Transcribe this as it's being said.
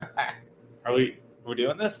We're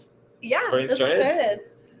doing this? Yeah, Recording let's started? started.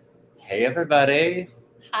 Hey everybody.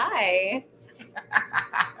 Hi.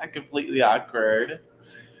 Completely awkward.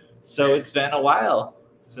 So it's been a while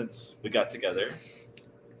since we got together.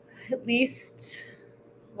 At least,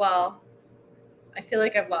 well, I feel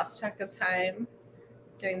like I've lost track of time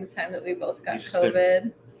during the time that we both got You've just been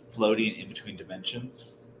COVID. Floating in between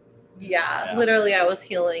dimensions. Yeah, literally I was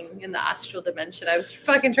healing in the astral dimension. I was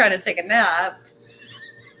fucking trying to take a nap.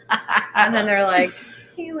 And then they're like,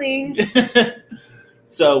 healing.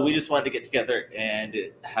 So we just wanted to get together and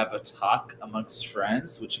have a talk amongst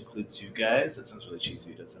friends, which includes you guys. That sounds really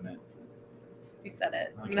cheesy, doesn't it? You said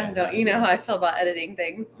it. Okay. You know how I feel about editing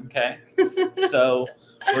things. Okay. So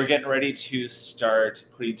we're getting ready to start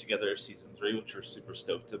putting together season 3, which we're super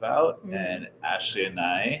stoked about. Mhm. And Ashley and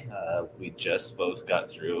I, we just both got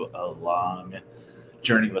through a long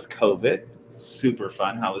journey with COVID. Super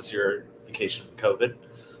fun. How was your vacation with COVID?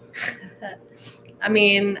 I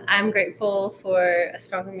mean, I'm grateful for a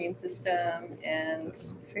strong immune system and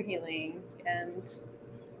for healing and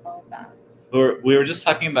all of that. We were just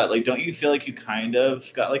talking about, like, don't you feel like you kind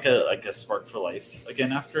of got like a spark for life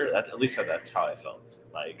again after? That's at least that's how I felt.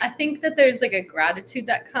 Like, I think that there's like a gratitude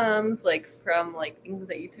that comes like from like things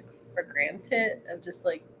that you took for granted of just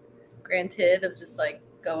like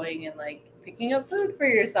going and like picking up food for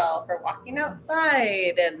yourself or walking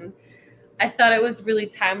outside. And I thought it was really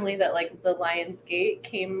timely that like the Lion's Gate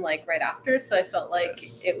came like right after. So I felt like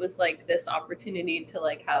Yes. it was like this opportunity to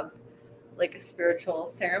like have like a spiritual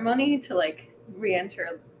ceremony to like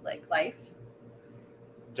re-enter like life.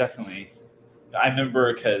 definitely. I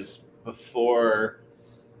remember because before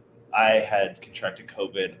I had contracted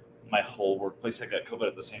COVID, my whole workplace had got COVID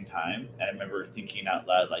at the same time. And I remember thinking out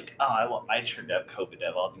loud, like, oh, I want my turn to have COVID, to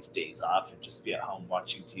have all these days off and just be at home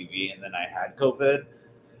watching TV. And then I had COVID.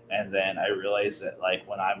 And then I realized that, like,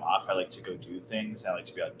 when I'm off, I like to go do things. I like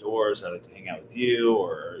to be outdoors. I like to hang out with you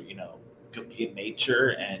or, go be in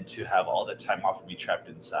nature. And to have all the time off of me trapped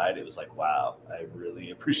inside, it was like, wow, I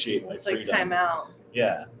really appreciate my It's like freedom. time out.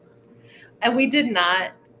 Yeah. And we did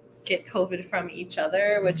not get COVID from each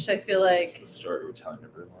other, which I feel like That's the story we're telling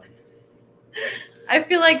everyone. I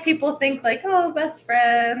feel like people think like, oh, best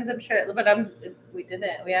friends. I'm sure, but we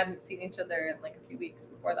didn't. We hadn't seen each other in like a few weeks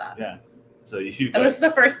before that. Yeah. So it was the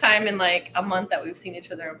first time in like a month that we've seen each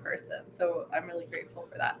other in person. So I'm really grateful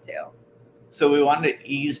for that too. So we wanted to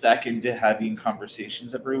ease back into having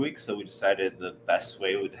conversations every week. So we decided the best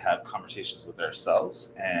way would have conversations with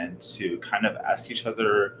ourselves and to kind of ask each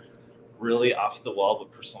other really off the wall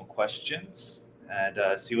but personal questions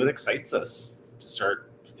and see what excites us to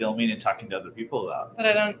start filming and talking to other people about.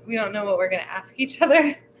 But we don't know what we're going to ask each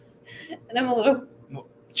other. And I'm a little...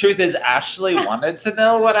 Truth is, Ashley wanted to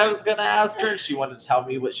know what I was going to ask her. She wanted to tell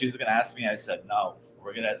me what she was going to ask me. I said, no,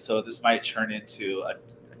 so this might turn into a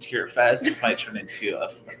tear fest. This might turn into a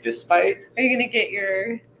fist fight. Are you going to get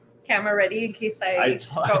your camera ready in case I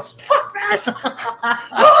go, fuck this?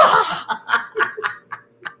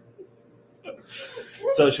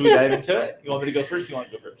 So should we dive into it? You want me to go first? You want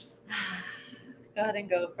to go first? Go ahead and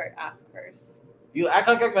ask first. You act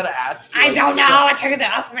like I'm going to ask you. I don't know what you're going to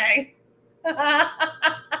ask me. I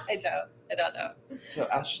don't know. So,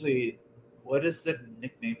 Ashley, what is the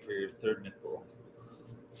nickname for your third nipple?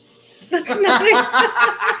 That's nothing.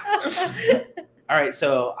 All right,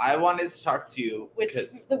 so I wanted to talk to you.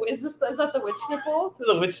 Is that the witch nipple?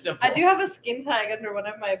 The witch nipple. I do have a skin tag under one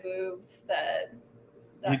of my boobs that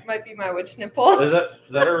might be my witch nipple. Is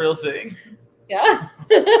that a real thing? Yeah.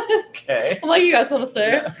 Okay. I'm like, you guys want to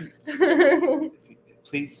say? Yeah.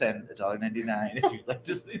 Please send $1.99 if you'd like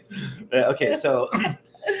to see. Okay, so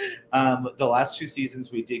the last 2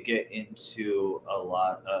 seasons we did get into a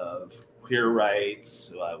lot of queer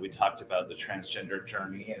rights. We talked about the transgender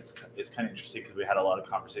journey. It's kind of interesting because we had a lot of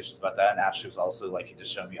conversations about that. And Ashley was also like, to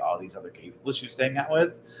show me all these other gay people she was staying out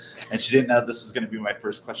with, and she didn't know this was going to be my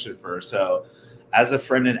first question for her. So, as a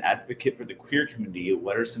friend and advocate for the queer community,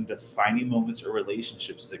 what are some defining moments or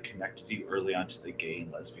relationships that connected you early on to the gay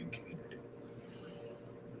and lesbian community?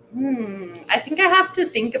 I think I have to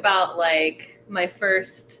think about like my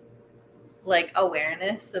first like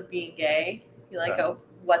awareness of being gay,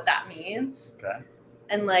 what that means. Okay.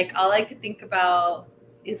 And like all I could think about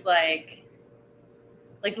is like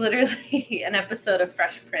literally an episode of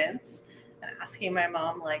Fresh Prince and asking my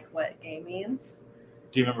mom like what gay means.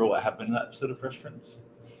 Do you remember what happened in that episode of Fresh Prince?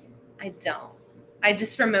 I don't. I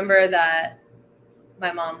just remember that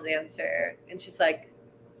my mom's answer, and she's like,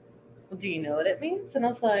 well, do you know what it means? And I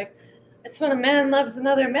was like, it's when a man loves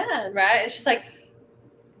another man, right? And she's like,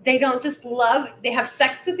 they don't just love, they have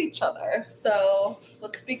sex with each other. So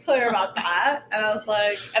let's be clear about that. And I was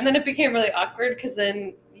like, and then it became really awkward because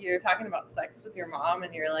then you're talking about sex with your mom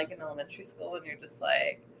and you're like in elementary school and you're just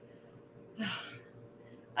like,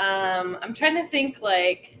 I'm trying to think,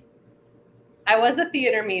 like, I was a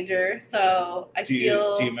theater major, so do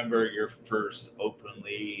you remember your first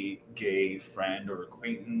openly gay friend or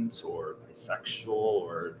acquaintance or bisexual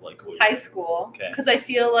or like high school? Because I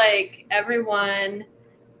feel like everybody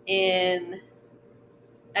in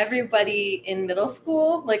middle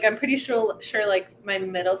school, like I'm pretty sure like my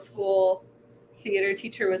middle school theater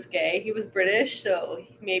teacher was gay. He was British, so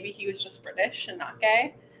maybe he was just British and not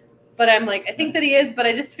gay. But I'm like, I think that he is, but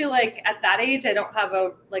I just feel like at that age, I don't have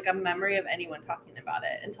a memory of anyone talking about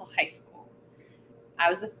it until high school. I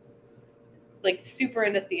was like super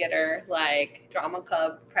into theater, like drama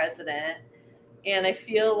club president. And I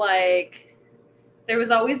feel like there was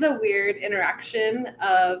always a weird interaction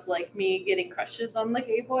of like me getting crushes on the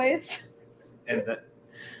gay boys. And that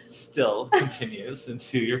still continues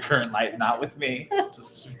into your current life, not with me.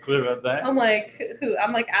 Just to be clear about that. I'm like, who?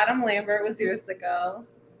 I'm like, Adam Lambert was years ago.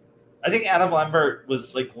 I think Adam Lambert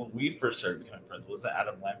was like when we first started becoming friends. Wasn't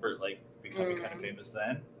Adam Lambert like becoming kind of famous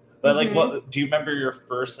then? But like, what do you remember your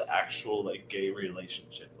first actual like gay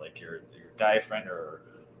relationship? Like your guy friend or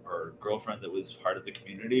girlfriend that was part of the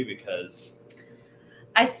community? Because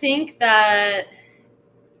I think that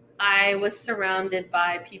I was surrounded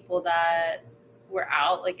by people that were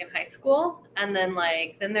out like in high school, and then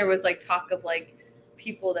there was like talk of like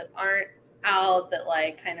people that aren't out that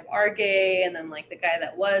like kind of are gay, and then like the guy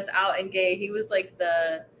that was out and gay, he was like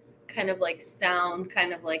the kind of like sound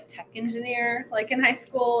kind of like tech engineer like in high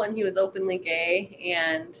school, and he was openly gay.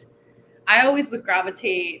 And I always would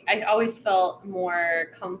gravitate, I always felt more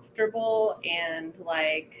comfortable, and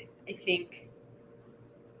like I think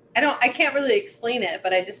I can't really explain it,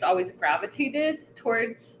 but I just always gravitated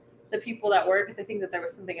towards the people that were, because I think that there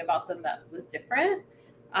was something about them that was different.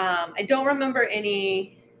 I don't remember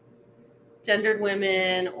any gendered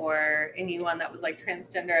women or anyone that was like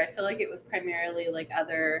transgender. I feel like it was primarily like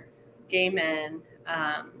other gay men,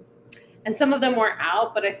 and some of them were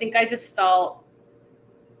out, but I think I just felt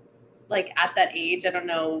like at that age, I don't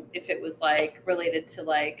know if it was like related to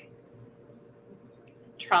like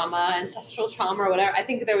trauma, ancestral trauma or whatever, I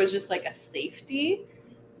think there was just like a safety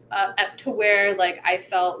to where like I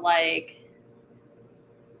felt like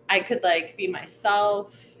I could like be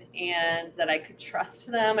myself and that I could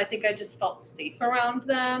trust them. I think I just felt safe around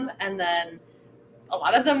them. And then a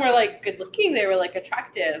lot of them were like good looking. They were like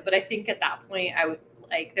attractive. But I think at that point I would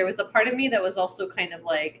like, there was a part of me that was also kind of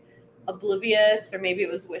like oblivious, or maybe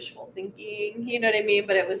it was wishful thinking, you know what I mean?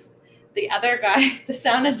 But it was the other guy, the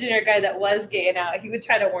sound engineer guy that was gay and out, he would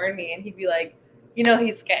try to warn me and he'd be like, you know,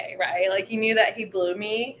 he's gay, right? Like he knew that he blew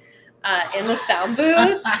me in the sound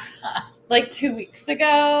booth like 2 weeks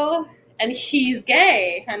ago. And he's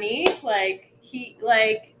gay, honey. Like he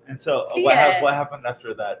like. And so, what happened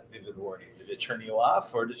after that vivid warning? Did it turn you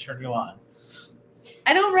off or did it turn you on?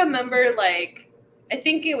 I don't remember. Like, I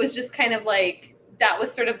think it was just kind of like that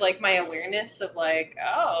was sort of like my awareness of like,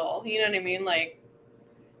 oh, you know what I mean? Like,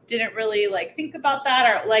 didn't really like think about that,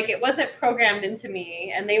 or like it wasn't programmed into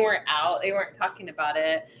me. And they weren't out. They weren't talking about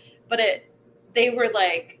it, but they were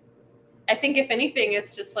like. I think if anything,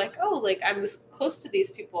 it's just like, oh, like I was close to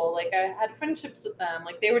these people. Like I had friendships with them.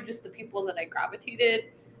 Like they were just the people that I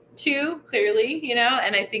gravitated to, clearly, you know?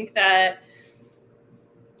 And I think that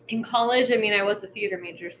in college, I mean, I was a theater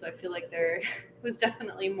major, so I feel like there was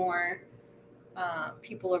definitely more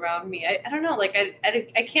people around me. I don't know. Like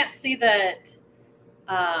I can't say that.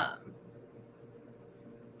 I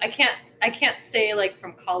can't say like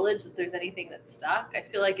from college that there's anything that stuck. I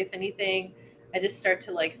feel like if anything, I just start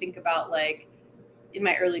to like think about like in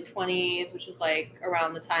my early 20s, which is like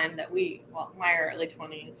around the time that my early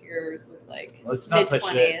 20s, yours was like let's not mid-20s.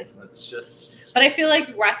 Push it. Let's just. But I feel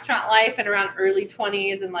like restaurant life and around early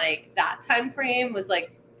 20s and like that time frame was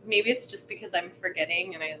like, maybe it's just because I'm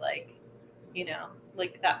forgetting and I like, you know,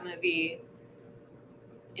 like that movie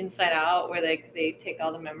Inside Out where they take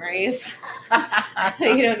all the memories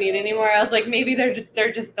you don't need anymore. I was like, maybe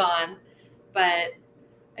they're just gone. But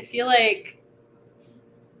I feel like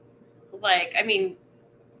I mean,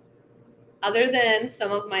 other than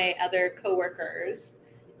some of my other coworkers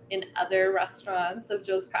in other restaurants of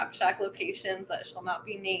Joe's Crab Shack locations that shall not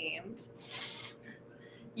be named,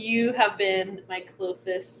 you have been my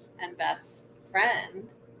closest and best friend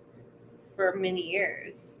for many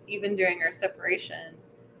years. Even during our separation,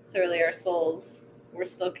 clearly our souls were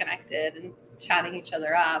still connected and chatting each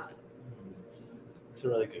other up. It's a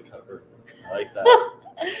really good cover. I like that.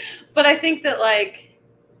 But I think that like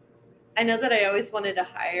I know that I always wanted to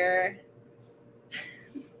hire.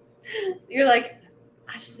 You're like,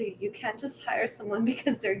 Ashley, you can't just hire someone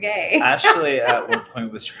because they're gay. Ashley at one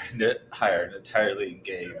point was trying to hire an entirely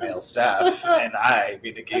gay male staff, and I,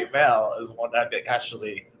 being a gay male, is one I'd be like,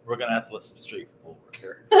 Ashley, we're gonna have to let some straight people work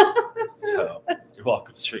here. So you're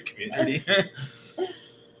welcome, straight community.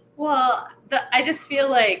 Well, I just feel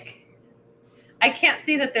like I can't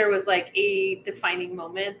say that there was like a defining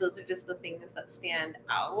moment. Those are just the things that stand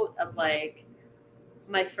out of like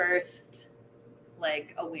my first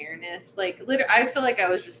like awareness. Like literally, I feel like I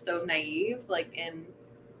was just so naive, like in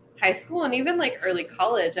high school and even like early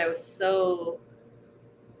college. I was so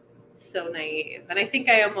naive, and I think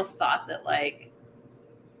I almost thought that like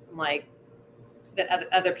that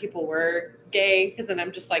other people were gay, because then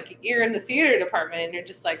I'm just like, you're in the theater department and you're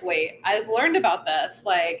just like, wait, I've learned about this.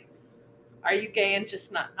 Like, are you gay and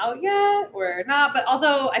just not out yet or not? But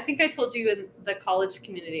although I think I told you in the college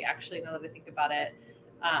community, actually, now that I think about it,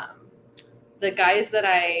 the guys that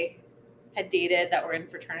I had dated that were in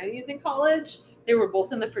fraternities in college, they were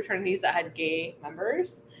both in the fraternities that had gay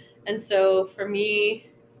members. And so for me,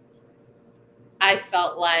 I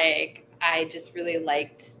felt like I just really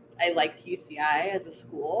liked UCI as a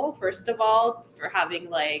school, first of all, for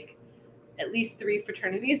having like at least 3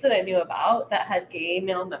 fraternities that I knew about that had gay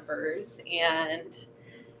male members. And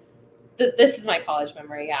this is my college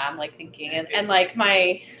memory. Yeah, I'm like thinking, and like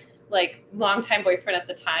my like longtime boyfriend at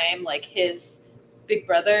the time, like his big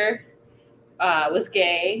brother was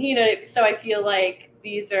gay, you know. So I feel like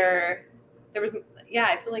I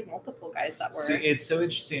feel like multiple guys that were. See, it's so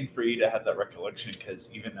interesting for you to have that recollection, because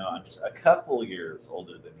even though I'm just a couple years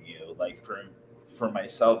older than you, like for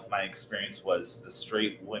myself, my experience was the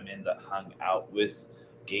straight women that hung out with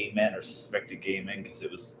gay men or suspected gay men, because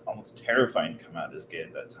it was almost terrifying to come out as gay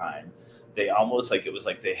at that time. They almost like, it was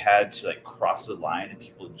like they had to like cross the line and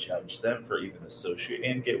people judged them for even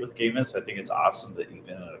associating gay with gay men. So I think it's awesome that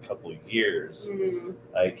even in a couple of years,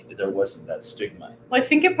 like there wasn't that stigma. Well, I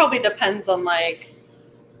think it probably depends on like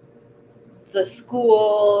the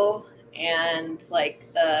school and like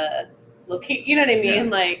the location, you know what I mean?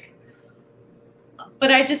 Yeah. Like, but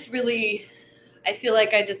I feel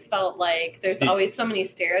like I just felt like there's always so many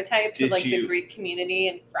stereotypes of like the Greek community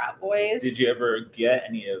and frat boys. Did you ever get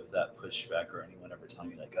any of that pushback, or anyone ever telling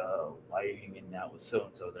you like, oh, why are you hanging out with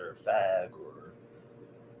so-and-so, they're a fag? Or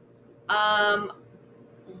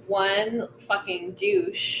one fucking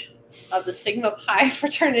douche of the Sigma Pi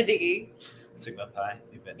fraternity. Sigma Pi?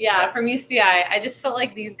 Yeah, from UCI. I just felt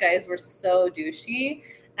like these guys were so douchey.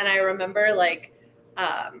 And I remember like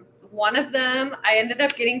one of them, I ended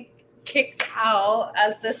up getting kicked out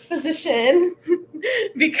as this position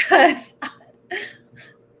because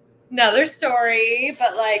another story,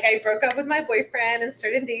 but like I broke up with my boyfriend and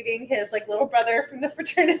started dating his like little brother from the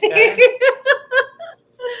fraternity.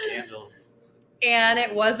 Scandal. And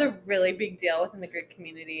it was a really big deal within the Greek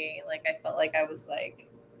community. Like I felt like I was like,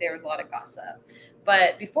 there was a lot of gossip.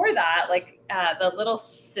 But before that, like the little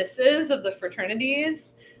sisses of the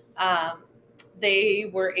fraternities, they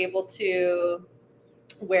were able to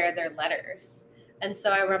wear their letters. And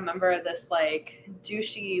so I remember this like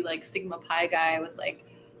douchey like Sigma Pi guy was like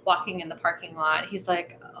walking in the parking lot. He's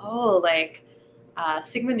like, oh, like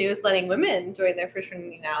Sigma Nu is letting women join their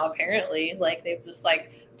fraternity now, apparently. Like they've just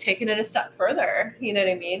like taken it a step further, you know what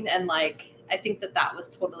I mean? And like I think that was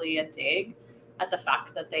totally a dig at the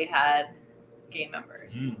fact that they had gay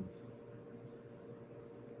members.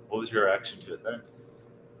 What was your reaction to it then?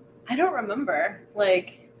 I don't remember.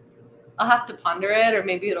 Like I'll have to ponder it, or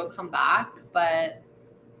maybe it'll come back, but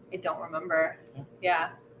I don't remember. Yeah.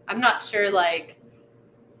 I'm not sure like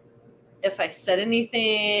if I said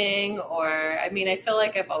anything, or I mean, I feel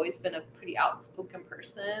like I've always been a pretty outspoken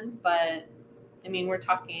person, but I mean, we're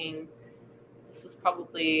talking, this was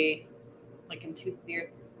probably like in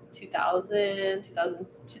 2000,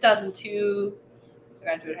 2002. I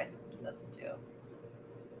graduated high school in 2002.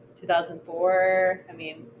 2004. I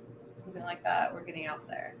mean, something like that. We're getting out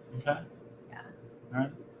there. Okay. Yeah. All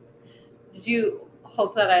right. Did you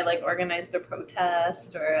hope that I like organized a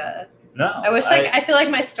protest or a... No. I feel like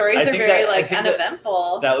my stories are very like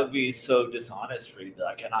uneventful. That would be so dishonest for you to be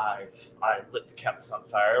like, and I lit the campus on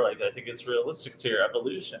fire. Like, I think it's realistic to your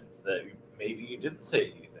evolution that maybe you didn't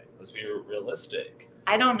say anything. Let's be realistic.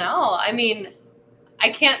 I don't know. I mean, I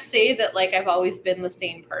can't say that like I've always been the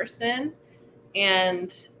same person,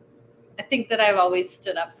 and I think that I've always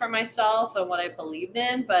stood up for myself and what I believed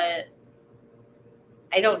in, but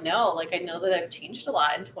I don't know. Like, I know that I've changed a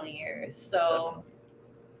lot in 20 years. So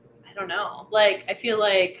I don't know. Like, I feel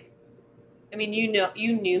like I mean, you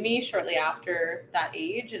knew me shortly after that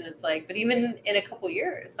age, and it's like, but even in a couple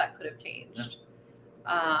years, that could have changed.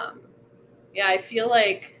 Yeah, I feel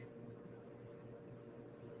like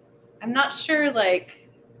I'm not sure like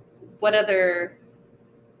what other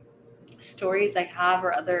stories I have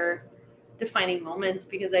or other defining moments,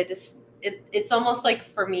 because I just it's almost like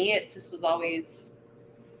for me it just was always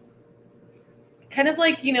kind of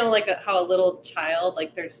like, you know, like how a little child,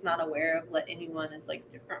 like they're just not aware of what anyone is like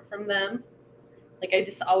different from them. Like I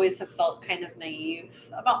just always have felt kind of naive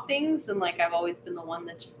about things, and like I've always been the one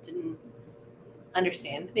that just didn't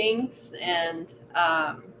understand things, and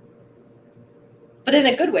but in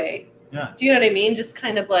a good way. Yeah. Do you know what I mean? Just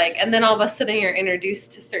kind of like, and then all of a sudden you're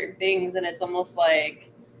introduced to certain things, and it's almost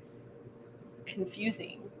like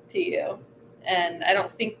confusing to you. And I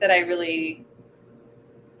don't think that I really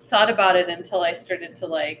thought about it until I started to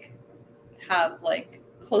like have like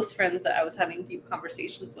close friends that I was having deep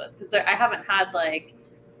conversations with, because I haven't had like,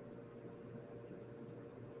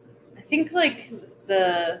 I think like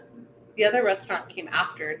the other restaurant came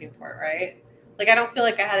after Newport, right? Like I don't feel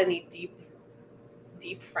like I had any deep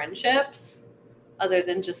friendships other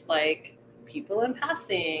than just like people in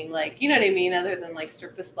passing, like, you know what I mean, other than like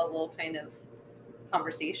surface level kind of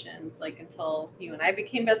conversations, like until you and I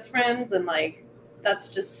became best friends. And like that's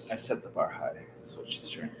just, I set the bar high. That's what she's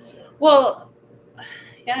trying to say. well,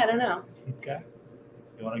 yeah, I don't know. Okay.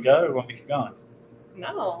 You want to go, or you want me to keep going?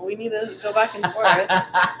 No, we need to go back and forth.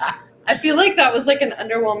 I feel like that was like an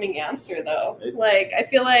underwhelming answer though. Like I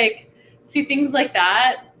feel like, see, things like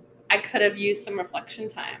that I could have used some reflection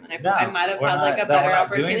time, and I might have had like a better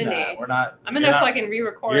opportunity. We're not. I'm gonna fucking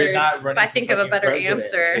re-record You're not running if I think of a better president.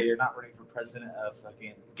 answer. Okay, you're not running for president of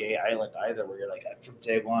fucking Gay Island either, where you're like, from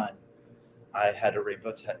day one, I had a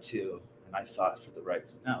rainbow tattoo and I fought for the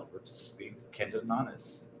rights. No, we're just being candid and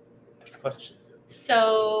honest. Next question.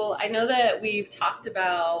 So I know that we've talked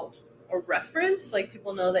about a reference, like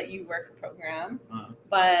people know that you work a program,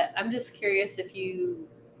 but I'm just curious if you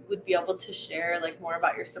would be able to share like more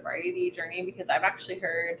about your sobriety journey, because I've actually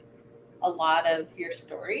heard a lot of your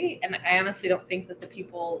story, and I honestly don't think that the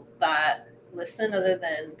people that listen, other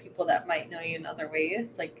than people that might know you in other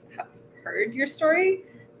ways, like have heard your story.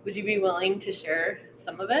 Would you be willing to share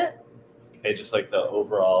some of it? Okay, just like the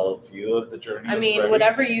overall view of the journey. I mean,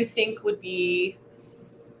 whatever you think would be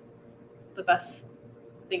the best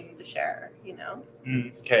thing to share, you know?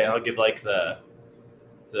 Okay, I'll give like the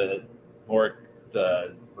more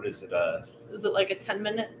the, what is it? Is it like a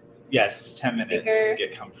 10-minute? Yes, 10 minutes. Speaker?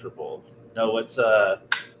 Get comfortable. No, what's the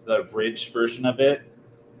abridged version of it?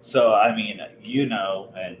 So I mean, you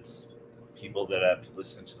know, and people that have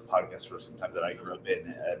listened to the podcast for some time, that I grew up in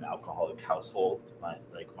an alcoholic household. My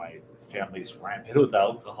family's rampant with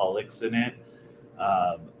alcoholics in it,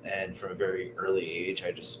 and from a very early age,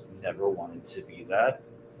 I just never wanted to be that.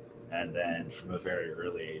 And then from a very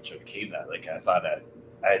early age, I became that. Like I thought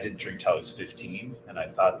I didn't drink till I was 15, and I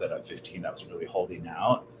thought that at 15 I was really holding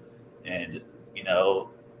out. And you know,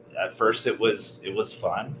 at first it was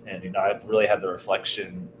fun, and you know, I've really had the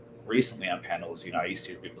reflection recently on panels. You know, I used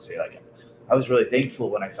to hear people say like, I was really thankful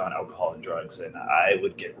when I found alcohol and drugs, and I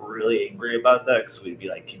would get really angry about that, because we'd be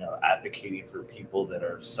like, you know, advocating for people that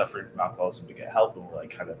are suffering from alcoholism to get help, and we're like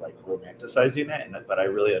kind of like romanticizing it. But I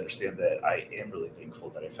really understand that I am really thankful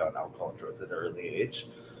that I found alcohol and drugs at an early age,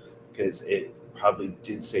 because it probably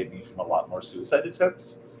did save me from a lot more suicide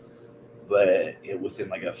attempts. But within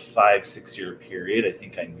like a 5-6 year period, I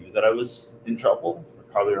think I knew that I was in trouble.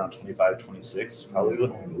 Probably around 25, 26, probably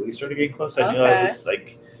when we really started getting close. I knew I was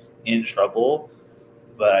like in trouble,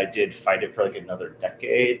 but I did fight it for like another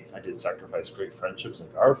decade. I did sacrifice great friendships,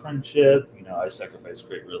 like our friendship. You know, I sacrificed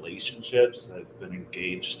great relationships. I've been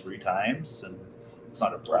engaged 3 times, and it's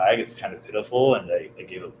not a brag, it's kind of pitiful. And I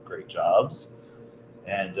gave up great jobs.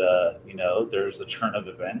 And, you know, there's a turn of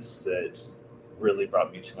events that really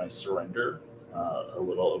brought me to my surrender a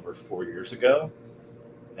little over 4 years ago.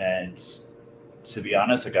 And to be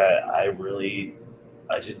honest, like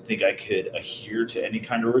I didn't think I could adhere to any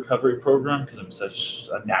kind of recovery program, because I'm such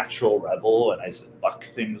a natural rebel, and I buck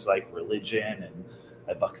things like religion, and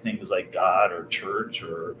I buck things like God or church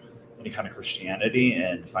or any kind of Christianity.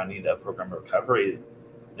 And finding that program of recovery,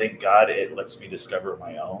 thank God, it lets me discover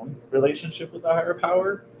my own relationship with the higher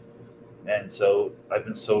power. And so I've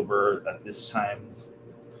been sober at this time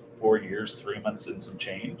 4 years, 3 months and some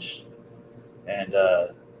change. And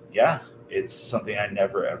yeah, it's something I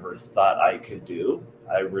never ever thought I could do.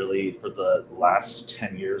 I really, for the last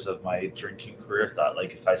 10 years of my drinking career, thought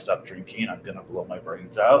like, if I stop drinking, I'm going to blow my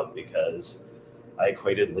brains out, because I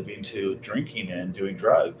equated living to drinking and doing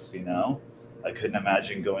drugs, you know? I couldn't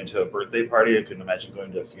imagine going to a birthday party. I couldn't imagine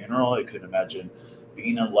going to a funeral. I couldn't imagine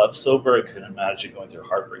being in love sober. I couldn't imagine going through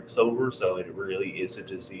heartbreak sober. So it really is a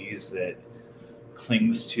disease that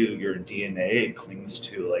clings to your DNA. It clings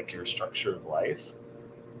to like your structure of life.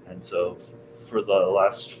 And so for the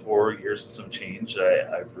last 4 years and some change,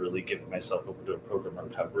 I've really given myself over to a program of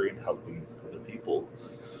recovery and helping other people.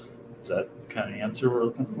 Is that the kind of answer we're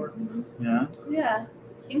looking for? Yeah. Yeah.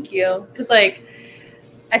 Thank you. Because like,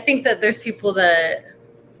 I think that there's people that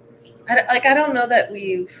I don't know that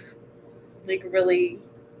we've like really,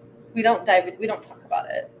 we don't talk about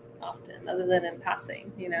it often other than in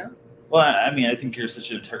passing, you know? Well, I mean, I think you're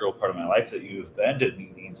such an integral part of my life that you've been to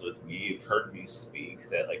meetings with me. You've heard me speak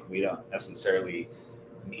that like we don't necessarily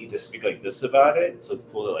need to speak like this about it. So it's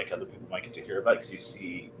cool that like other people might get to hear about it because you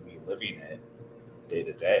see me living it day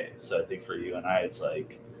to day. So I think for you and I, it's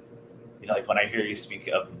like, you know, like when I hear you speak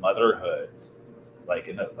of motherhood, like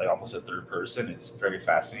in like almost a third person, it's very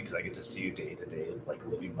fascinating because I get to see you day to day, like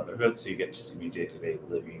living motherhood. So you get to see me day to day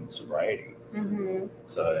living sobriety. Mm-hmm.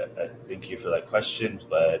 So I thank you for that question,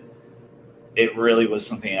 but it really was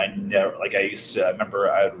something I never like. I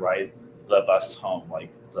remember I would ride the bus home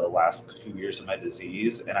like the last few years of my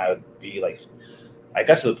disease, and I would be like, I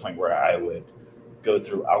got to the point where I would go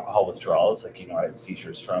through alcohol withdrawals. Like, you know, I had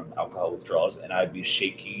seizures from alcohol withdrawals, and I'd be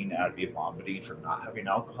shaking and I'd be vomiting from not having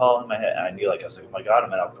alcohol in my head. And I knew, like, I was like, oh my God,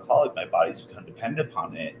 I'm an alcoholic. My body's become dependent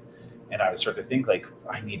upon it. And I would start to think, like,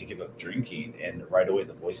 I need to give up drinking. And right away,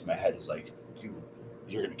 the voice in my head is like,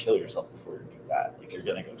 you're going to kill yourself before you do that. Like, you're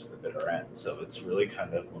going to go to the bitter end. So it's really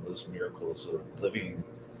kind of one of those miracles of living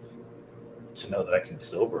to know that I can be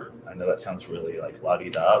sober. I know that sounds really like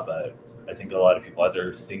la-di-da, but I think a lot of people out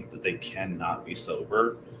there think that they cannot be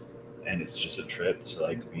sober, and it's just a trip to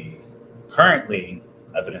like be currently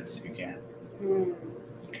evidence that you can. And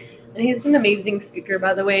he's an amazing speaker,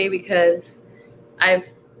 by the way, because I've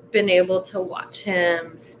been able to watch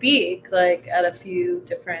him speak like at a few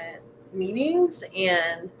different meetings.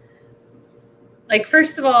 And like,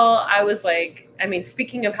 first of all, I was like, I mean,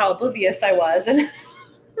 speaking of how oblivious I was, and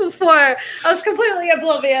before I was completely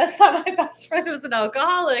oblivious that my best friend was an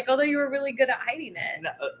alcoholic, although you were really good at hiding it. No,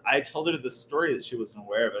 I told her the story that she wasn't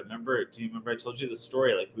aware of. Do you remember I told you the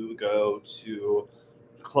story? Like, we would go to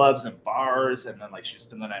clubs and bars, and then like she'd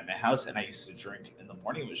spend the night in my house, and I used to drink in the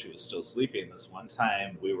morning when she was still sleeping. This one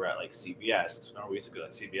time we were at like CVS. Remember we used to go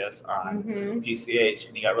to CVS on PCH,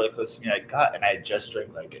 and he got really close to me. And I had just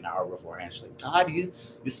drank like an hour beforehand. She's like, God, you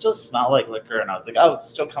still smell like liquor. And I was like, oh, it's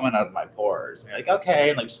still coming out of my pores. And you're like, okay,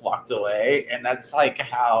 and like just walked away. And that's like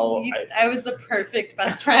how I was the perfect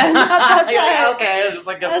best friend at that time. Like, okay,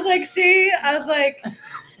 I was like, see, I was like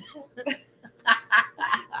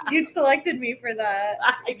you selected me for that.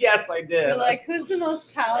 Yes, I did. You're like, who's the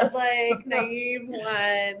most childlike, naive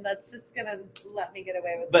one that's just gonna let me get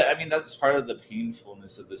away with it? But I mean, that's part of the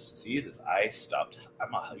painfulness of this disease. Is I stopped.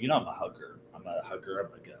 I'm a hugger. I'm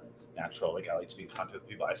like a natural. Like, I like to be in contact with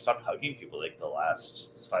people. I stopped hugging people like the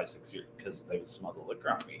last 5-6 years because they would smell the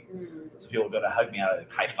liquor on me. So people would go to hug me, I would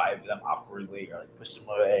like high five them awkwardly, or like push them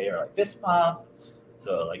away, or like fist bump.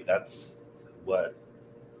 So like that's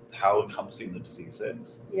how encompassing the disease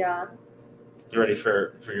is. Yeah. You ready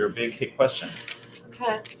for your big hit question?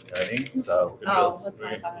 Okay. Ready? So we're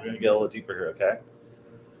gonna get a little deeper here, okay?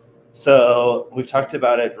 So we've talked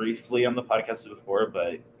about it briefly on the podcast before,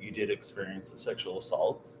 but you did experience a sexual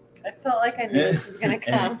assault. I felt like I knew this was gonna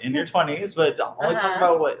come. in your 20s, but only talk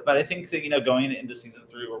about what. But I think that going into season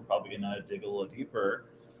 3, we're probably gonna dig a little deeper.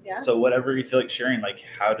 Yeah. So whatever you feel like sharing, like,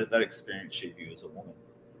 how did that experience shape you as a woman?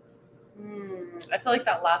 I feel like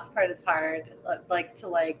that last part is hard, like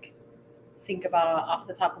to think about it off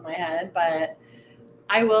the top of my head, but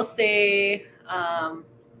I will say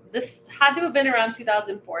this had to have been around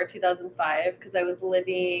 2004, 2005, because I was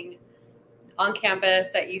living on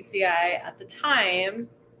campus at UCI at the time,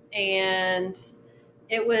 and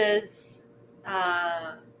it was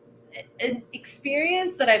an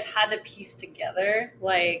experience that I've had to piece together,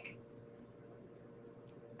 like,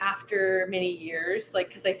 after many years, like,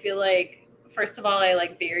 because I feel like, first of all, I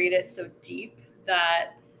like buried it so deep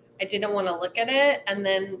that I didn't want to look at it. And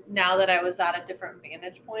then now that I was at a different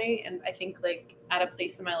vantage point, and I think like at a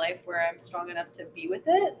place in my life where I'm strong enough to be with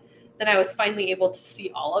it, then I was finally able to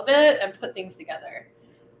see all of it and put things together.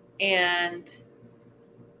 And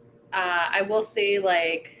I will say,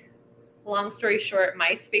 like, long story short,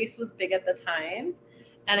 MySpace was big at the time,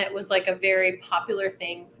 and it was like a very popular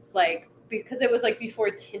thing, like, because it was like before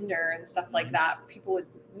Tinder and stuff like that. People would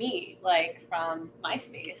meet like from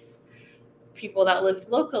MySpace, people that lived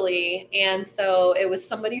locally. And so it was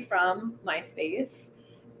somebody from MySpace,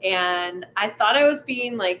 and I thought I was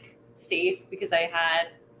being like safe because I had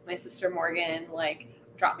my sister Morgan like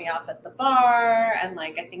drop me off at the bar and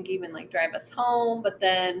like I think even like drive us home. But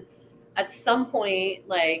then at some point,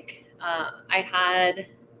 like I had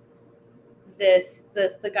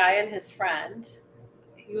the guy and his friend.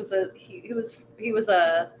 He was a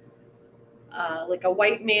like a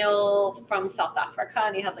white male from South Africa,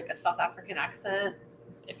 and he had like a South African accent.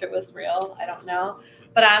 If it was real, I don't know.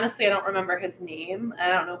 But honestly, I don't remember his name. I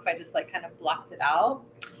don't know if I just like kind of blocked it out.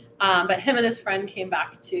 But him and his friend came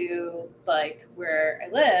back to like where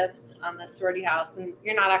I lived on the sorority house, and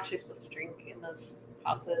you're not actually supposed to drink in those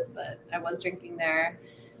houses, but I was drinking there.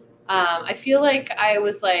 I feel like I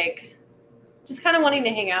was like just kind of wanting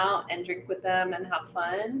to hang out and drink with them and have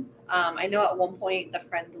fun. I know at one point the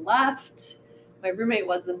friend left. My roommate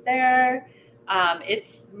wasn't there.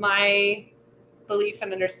 It's my belief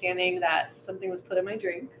and understanding that something was put in my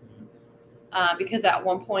drink because at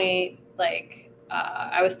one point, like,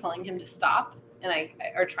 I was telling him to stop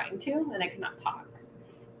or trying to, and I could not talk.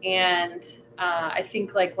 And I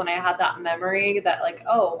think like when I had that memory that like,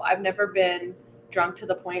 oh, I've never been drunk to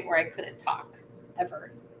the point where I couldn't talk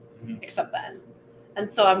ever, except then.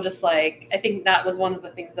 And so I'm just like, I think that was one of the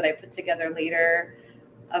things that I put together later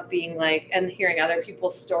of being like, and hearing other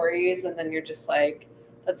people's stories. And then you're just like,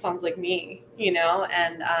 that sounds like me, you know?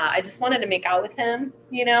 And I just wanted to make out with him.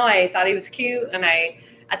 You know, I thought he was cute. And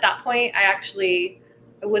at that point, I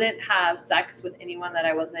wouldn't have sex with anyone that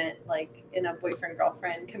I wasn't like in a boyfriend,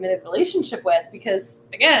 girlfriend committed relationship with, because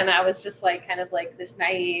again, I was just like, kind of like this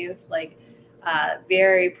naive, like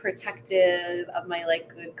very protective of my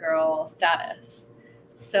like good girl status.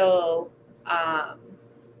 So,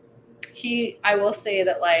 I will say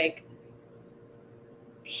that like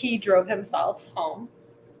he drove himself home,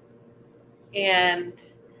 and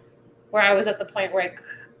where I was at the point where I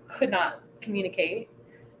could not communicate,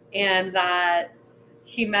 and that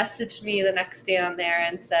he messaged me the next day on there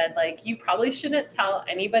and said like, you probably shouldn't tell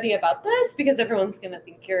anybody about this because everyone's going to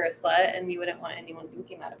think you're a slut and you wouldn't want anyone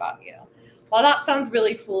thinking that about you. While that sounds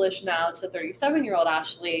really foolish now to 37-year-old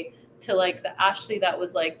Ashley, to like the Ashley that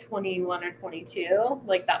was like 21 or 22,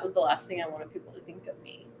 like that was the last thing I wanted people to think of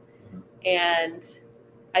me. And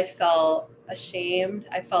I felt ashamed.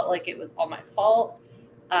 I felt like it was all my fault.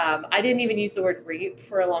 I didn't even use the word rape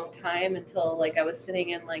for a long time until like I was sitting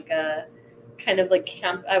in like a kind of like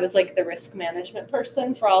camp. I was like the risk management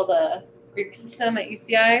person for all the Greek system at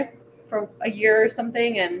UCI for a year or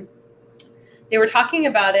something. And they were talking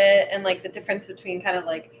about it and like the difference between kind of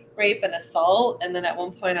like rape and assault. And then at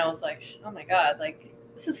one point I was like, oh my God, like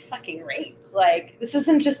this is fucking rape. Like this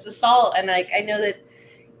isn't just assault. And like, I know that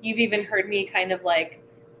you've even heard me kind of like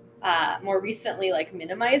more recently like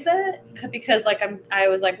minimize it because like I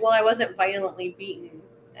was like, well, I wasn't violently beaten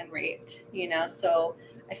and raped, you know? So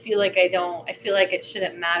I feel like I feel like it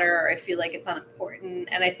shouldn't matter, or I feel like it's unimportant.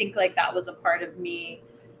 And I think like that was a part of me.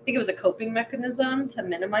 I think it was a coping mechanism to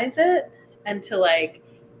minimize it and to like,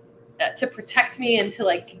 to protect me and to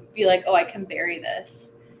like be like, oh, I can bury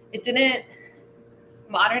this. It didn't,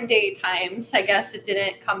 modern day times, I guess it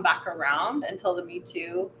didn't come back around until the Me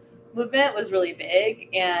Too movement was really big.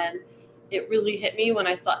 And it really hit me when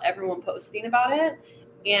I saw everyone posting about it.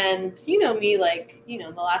 And, you know, me, like, you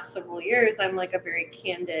know, the last several years, I'm like a very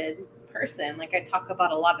candid person. Like I talk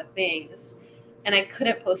about a lot of things, and I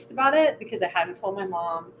couldn't post about it because I hadn't told my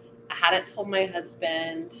mom. I hadn't told my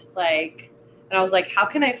husband, like, and I was like, how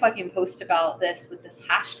can I fucking post about this with this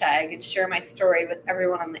hashtag and share my story with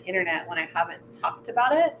everyone on the internet when I haven't talked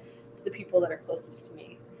about it to the people that are closest to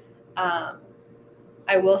me?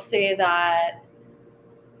 I will say that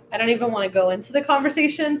I don't even want to go into the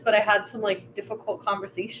conversations, but I had some like difficult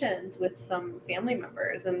conversations with some family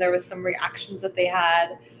members, and there was some reactions that they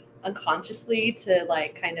had unconsciously to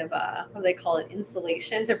like kind of what do they call it,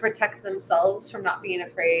 insulation, to protect themselves from not being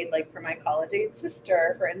afraid. Like for my college age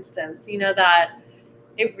sister, for instance, you know, that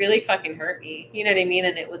it really fucking hurt me, you know what I mean?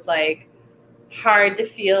 And it was like hard to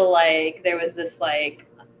feel like there was this like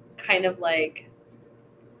kind of like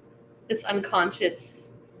this unconscious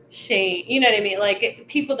shame, you know what I mean? Like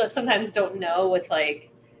people that sometimes don't know with like,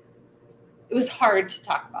 it was hard to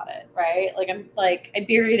talk about it, right? Like I'm like, I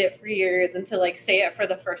buried it for years, and to like say it for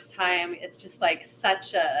the first time, it's just like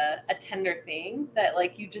such a tender thing that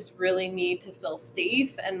like you just really need to feel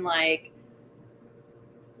safe. And like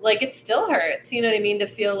it still hurts, you know what I mean? To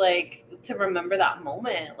feel like, to remember that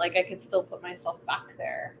moment, like I could still put myself back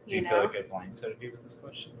there. Do you feel like I blindsided you with this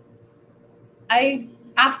question?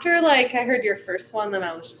 After like I heard your first one, then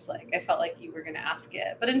I was just like, I felt like you were going to ask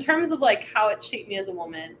it. But in terms of like how it shaped me as a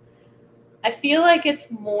woman, I feel like it's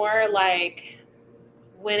more like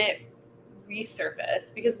when it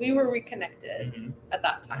resurfaced, because we were reconnected at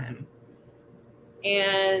that time.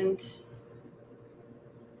 And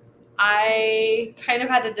I kind of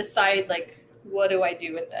had to decide, like, what do I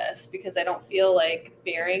do with this? Because I don't feel like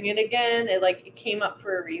bearing it again. It came up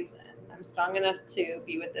for a reason. I'm strong enough to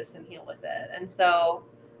be with this and heal with it. And so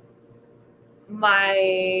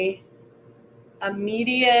my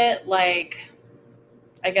immediate, like,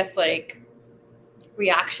 I guess, like,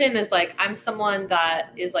 reaction is like, I'm someone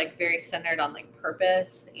that is like very centered on like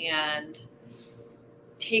purpose and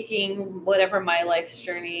taking whatever my life's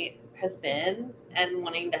journey has been and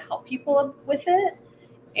wanting to help people with it.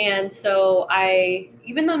 And so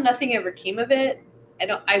even though nothing ever came of it,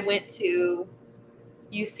 I went to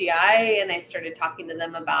UCI and I started talking to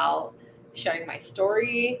them about sharing my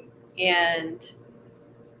story and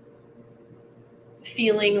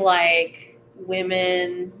feeling like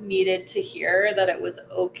women needed to hear that it was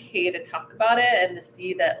okay to talk about it and to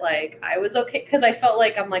see that, like, I was okay. Because I felt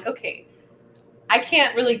like, I'm like, okay, I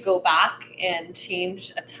can't really go back and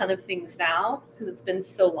change a ton of things now because it's been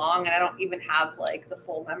so long and I don't even have like the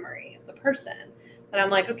full memory of the person. But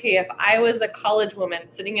I'm like, okay, if I was a college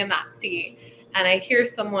woman sitting in that seat and I hear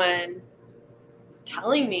someone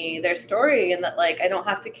telling me their story and that, like, I don't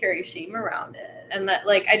have to carry shame around it, and that,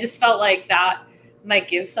 like, I just felt like that might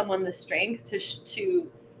give someone the strength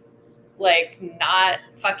to like not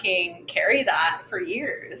fucking carry that for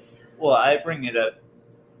years. Well, I bring it up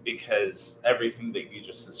because everything that you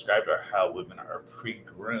just described are how women are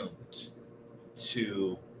pre-groomed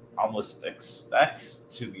to almost expect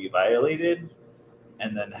to be violated,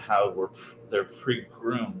 and then how they're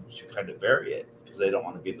pre-groomed to kind of bury it because they don't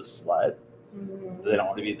want to be the slut. Mm-hmm. They don't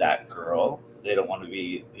want to be that girl. They don't want to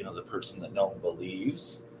be, the person that no one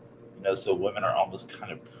believes. So women are almost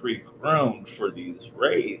kind of pre-groomed for these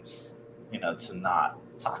rapes, to not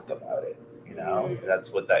talk about it. Mm.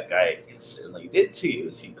 That's what that guy instantly did to you,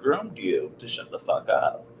 is he groomed you to shut the fuck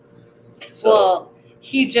up. So, well,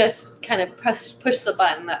 he just kind of pushed the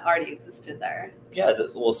button that already existed there. Yeah,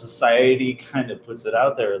 society kind of puts it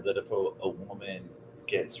out there that if a woman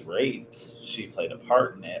gets raped, she played a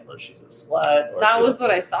part in it, or she's a slut. Or that was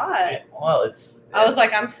what I thought. Well, I was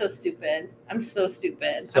like, I'm so stupid. I'm so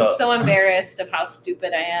embarrassed of how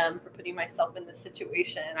stupid I am for putting myself in this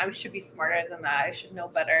situation. I should be smarter than that. I should know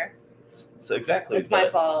better. So exactly, it's my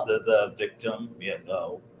fault. The victim,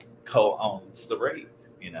 co-owns the rape.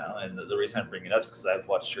 And the reason I bring it up is because I've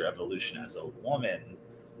watched your evolution as a woman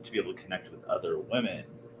to be able to connect with other women,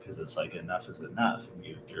 because it's like enough is enough, and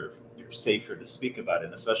you're safer to speak about it,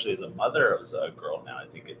 and especially as a mother of a girl now, I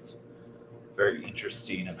think it's a very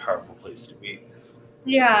interesting and powerful place to be.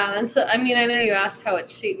 Yeah, and so, I mean, I know you asked how it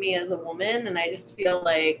shaped me as a woman, and I just feel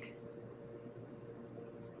like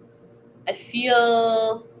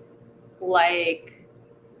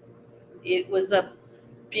it was a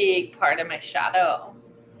big part of my shadow.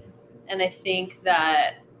 And I think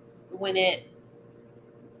that when it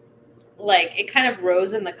kind of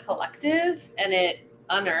rose in the collective and it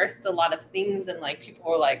unearthed a lot of things, and like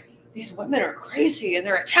people were like, these women are crazy and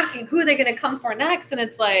they're attacking, who are they going to come for next? And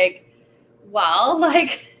it's like, well,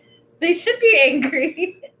 like, they should be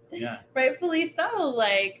angry. Yeah. Rightfully so.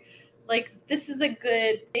 Like this is a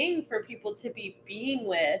good thing for people to be being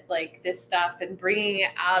with, like, this stuff and bringing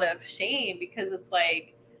it out of shame, because it's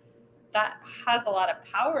like, that has a lot of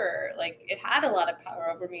power. Like, it had a lot of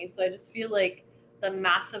power over me. So I just feel like the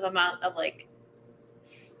massive amount of like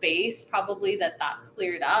space probably that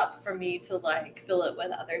cleared up for me to like fill it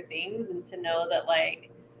with other things, and to know that like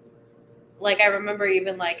I remember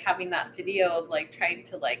even like having that video of like trying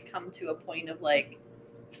to like come to a point of like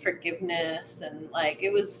forgiveness, and like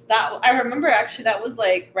it was that I remember actually that was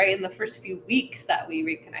like right in the first few weeks that we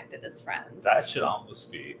reconnected as friends. That should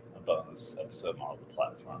almost be a bonus episode on all the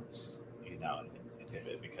platforms,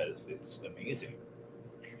 Inhibit, because it's amazing.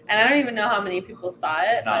 And I don't even know how many people saw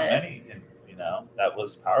it. Not many, and that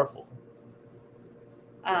was powerful.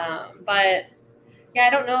 But yeah, I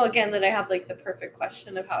don't know again that I have like the perfect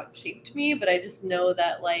question of how it shaped me, but I just know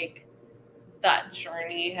that like that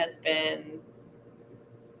journey has been,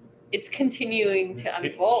 it's continuing to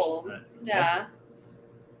unfold. Right. Yeah.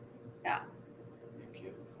 Thank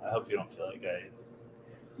you. I hope you don't feel like I.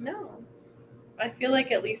 No. I feel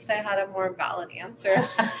like at least I had a more valid answer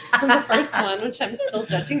than the first one, which I'm still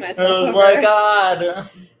judging myself over. My God.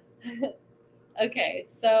 Okay,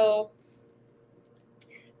 so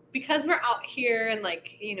because we're out here and like,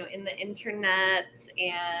 in the internets,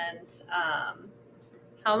 and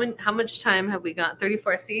how much time have we got?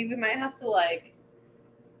 34. See, we might have to like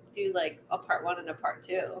do like a part 1 and a part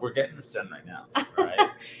 2. We're getting this done right now, right?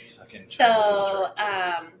 So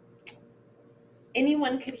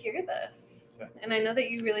anyone could hear this. Okay. And I know that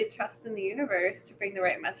you really trust in the universe to bring the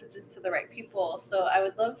right messages to the right people. So I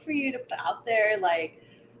would love for you to put out there like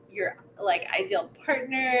your like ideal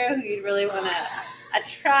partner who you'd really want to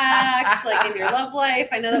attract like in your love life.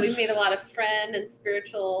 I know that we've made a lot of friend and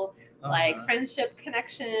spiritual like friendship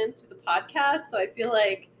connections through the podcast. So I feel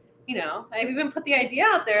like, you know, I've even put the idea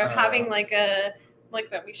out there of having like that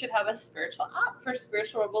we should have a spiritual app for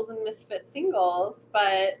spiritual rebels and misfit singles.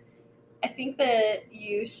 But I think that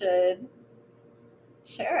you should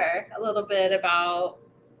share a little bit about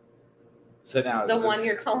now the one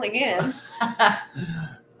you're calling in.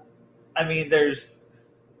 I mean, it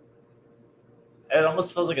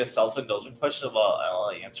almost feels like a self-indulgent question.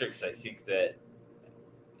 I'll answer it because I think that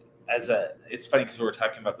it's funny because we were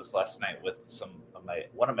talking about this last night with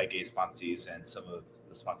one of my gay sponsees and some of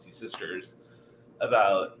the sponsee sisters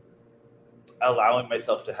about allowing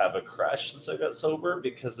myself to have a crush since I got sober,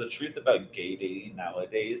 because the truth about gay dating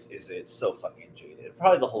nowadays is it's so fucking jaded.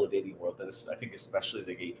 Probably the whole dating world, but I think especially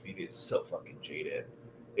the gay community is so fucking jaded,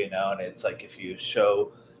 you know. And it's like if you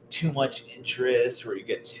show too much interest or you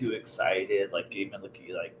get too excited, like gay men look at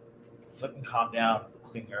you like, fucking calm down,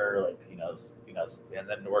 clinger, like you know, and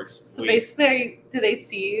then it works. So basically, do they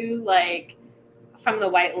see you like from the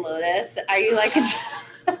White Lotus? Are you like a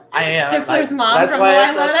I am. Stifler's mom that's from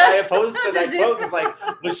why the White that's Lotus? why I posted that quote, because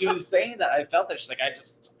like when she was saying that, I felt that she's like,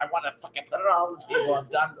 I want to fucking put it all on the table. I'm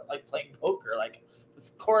done like playing poker. Like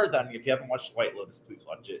this core done. If you haven't watched White Lotus, please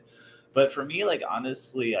watch it. But for me, like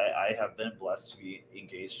honestly, I have been blessed to be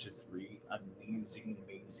engaged to 3 amazing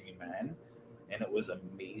men, and it was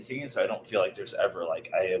amazing. So I don't feel like there's ever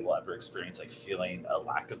like I will ever experience like feeling a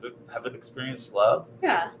lack of it, haven't experienced love.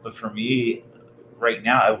 Yeah. But for me, right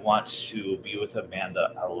now, I want to be with a man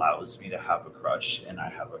that allows me to have a crush, and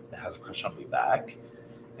has a crush on me back,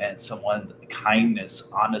 and kindness.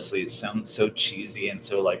 Honestly, it sounds so cheesy and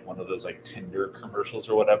so like one of those like Tinder commercials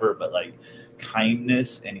or whatever, but like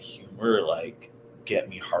kindness and humor like get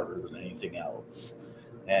me harder than anything else.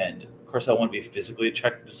 And of course, I want to be physically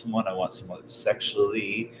attracted to someone. I want someone that's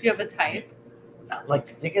sexually. Do you have a type? Like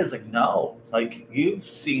the thing is, like no, like you've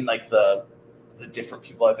seen like the different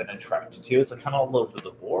people I've been attracted to. It's like kind of all over the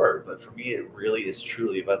board, but for me, it really is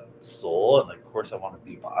truly about the soul. And like, of course, I want to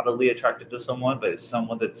be bodily attracted to someone, but it's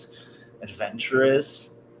someone that's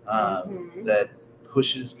adventurous, that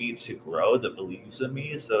pushes me to grow, that believes in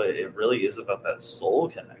me. So it really is about that soul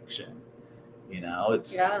connection. You know,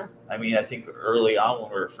 I mean, I think early on when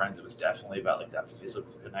we were friends, it was definitely about like that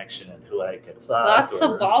physical connection and who I could fuck. That's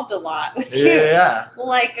evolved a lot with you. Yeah.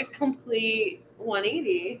 Like a complete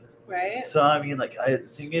 180. Right. So I mean, like, the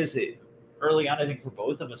thing is, early on, I think for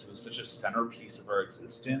both of us, it was such a centerpiece of our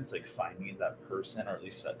existence, like finding that person, or at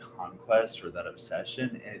least that conquest or that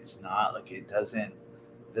obsession. And it's not like it doesn't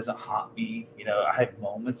haunt me. You know, I have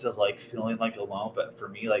moments of like feeling like alone, but for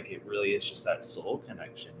me, like it really is just that soul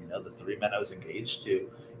connection. You know, the 3 men I was engaged to,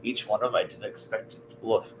 each one of them I didn't expect.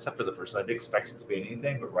 Well, except for the first, I didn't expect it to be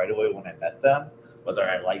anything. But right away when I met them, whether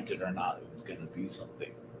I liked it or not, it was going to be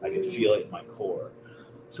something. I could feel it in my core.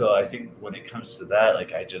 So I think when it comes to that,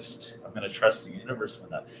 like I'm going to trust the universe. When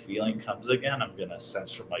that feeling comes again, I'm going to sense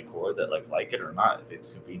from my core that like it or not, if it's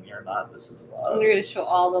convenient or not, this is love. And you're going to show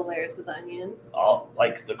all the layers of the onion. All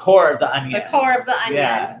like the core of the onion. The core of the onion.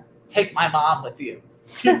 Yeah. Take my mom with you.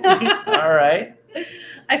 All right.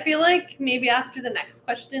 I feel like maybe after the next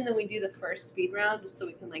question, then we do the first speed round, just so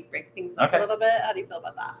we can like break things up a little bit. How do you feel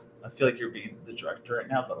about that? I feel like you're being the director right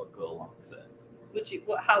now, but I'll go along with it.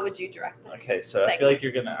 How would you direct this? Okay, so segment? I feel like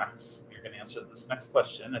you're gonna answer this next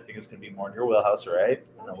question. I think it's gonna be more in your wheelhouse, all right?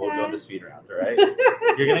 And then we'll go into speed round, all right?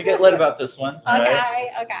 You're gonna get lit about this one. All right?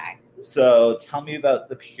 Okay. So tell me about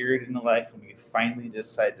the period in the life when you finally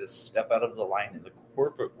decide to step out of the line in the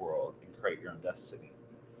corporate world and create your own destiny.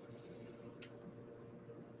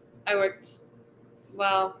 I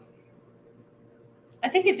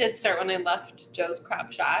think it did start when I left Joe's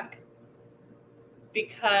Crab Shack,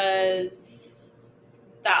 because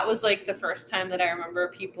that was like the first time that I remember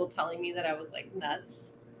people telling me that I was like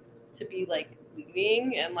nuts to be like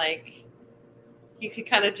leaving, and like you could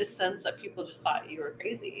kind of just sense that people just thought you were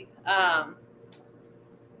crazy.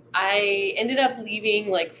 I ended up leaving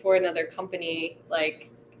like for another company,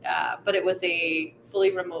 but it was a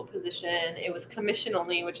fully remote position. It was commission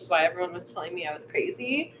only, which is why everyone was telling me I was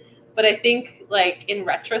crazy. But I think like in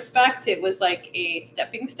retrospect, it was like a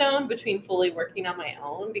stepping stone between fully working on my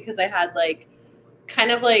own, because I had like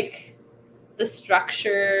kind of like the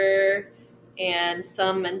structure and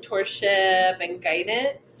some mentorship and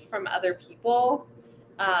guidance from other people.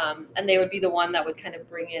 And they would be the one that would kind of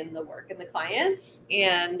bring in the work and the clients.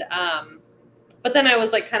 And But then I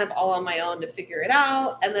was like kind of all on my own to figure it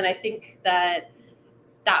out. And then I think that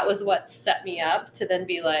was what set me up to then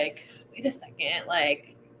be like, wait a second,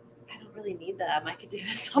 like, I don't really need them. I could do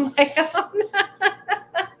this on my own.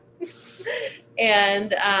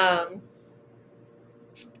 And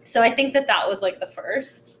so I think that was like the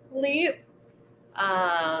first leap.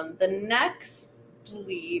 The next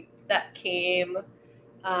leap that came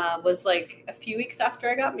was like a few weeks after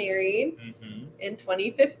I got married in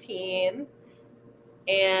 2015.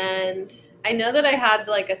 And I know that I had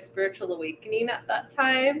like a spiritual awakening at that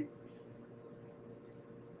time,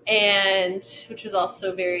 and which was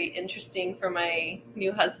also very interesting for my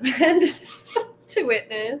new husband to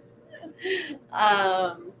witness.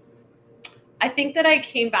 I think that I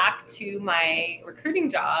came back to my recruiting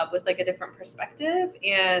job with like a different perspective,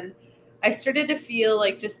 and I started to feel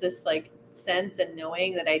like just this like sense and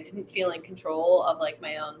knowing that I didn't feel in control of like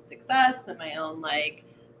my own success and my own like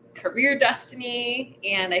career destiny.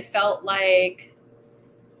 And I felt like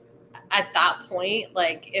at that point,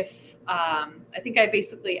 like if I think I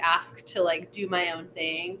basically asked to like do my own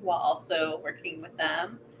thing while also working with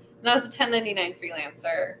them. And I was a 1099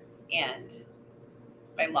 freelancer, and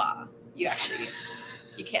by law, you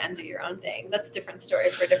can do your own thing. That's a different story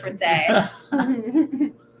for a different day.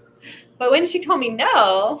 But when she told me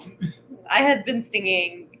no, I had been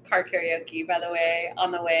singing car karaoke, by the way,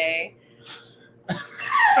 on the way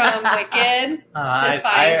from Wicked to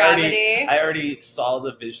Defying Gravity. I already saw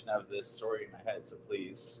the vision of this story in my head, so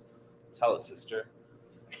please tell us, sister.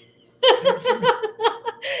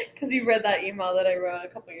 Because you read that email that I wrote a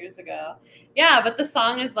couple years ago. Yeah, but the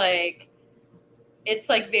song is like, it's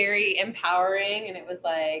like very empowering, and it was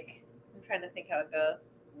like, I'm trying to think how it goes.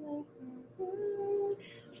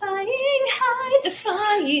 Flying high,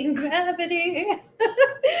 defying gravity.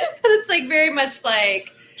 It's like very much like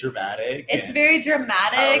dramatic. It's very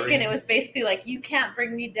dramatic, and it was basically like, you can't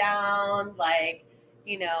bring me down. Like,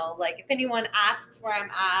 you know, like if anyone asks where I'm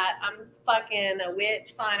at, I'm fucking a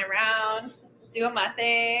witch flying around, doing my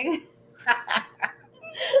thing.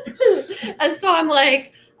 And so I'm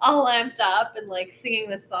like all amped up and like singing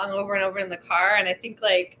this song over and over in the car. And I think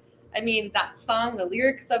like, I mean, that song, the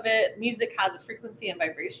lyrics of it, music has a frequency and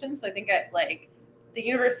vibration. So I think the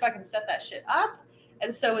universe fucking set that shit up.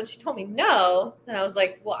 And so when she told me no, then I was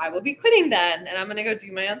like, well, I will be quitting then, and I'm going to go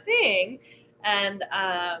do my own thing. And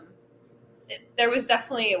it was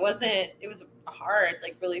hard,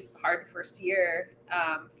 like really hard first year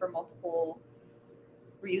for multiple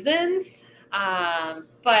reasons.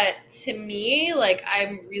 But to me, like,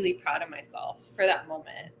 I'm really proud of myself for that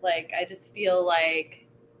moment. Like, I just feel like,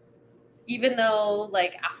 even though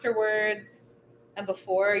like afterwards and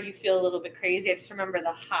before you feel a little bit crazy, I just remember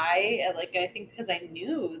the high. And, like, I think because I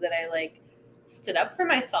knew that I like stood up for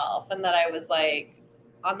myself and that I was like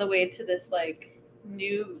on the way to this like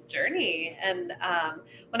new journey. And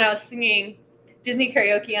when I was singing Disney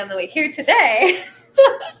karaoke on the way here today,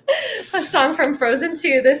 a song from Frozen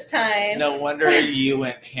 2 this time. No wonder you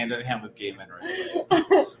went hand in hand with gay men right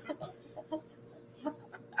away.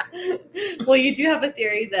 Well, you do have a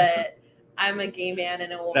theory that I'm a gay man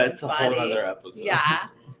in a woman's body. That's a whole other episode. Yeah.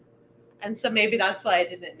 And so maybe that's why I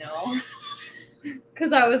didn't know.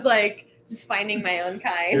 Because I was like just finding my own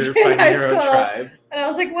kind. You're finding your own tribe. And I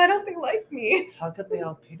was like, why don't they like me? How could they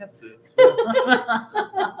all penises?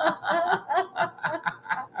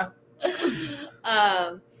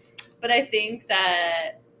 But I think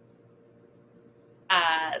that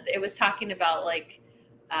it was talking about like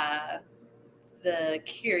the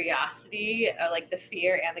curiosity, or like the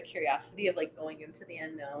fear and the curiosity of like going into the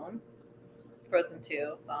unknown. Frozen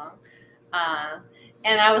 2 song.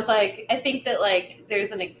 And I was like, I think that like there's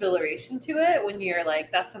an exhilaration to it when you're like,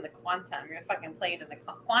 that's in the quantum. You're fucking playing in the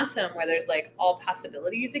quantum where there's like all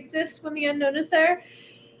possibilities exist when the unknown is there.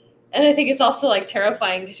 And I think it's also like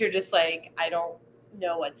terrifying because you're just like, I don't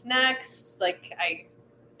know what's next. Like, I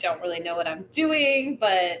don't really know what I'm doing,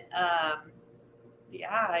 but yeah,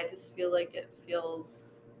 I just feel like that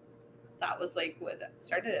was like what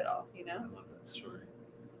started it all, you know? I love that story.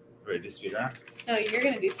 Ready to speed round? No, you're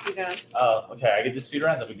going to do speed round. Oh, okay. I get to speed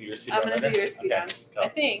round, then we do your speed round. I'm going to do your speed round. Go. I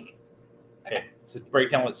think. Okay. So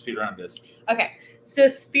break down what speed round is. Okay. So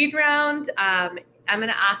speed round, I'm going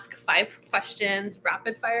to ask 5 questions,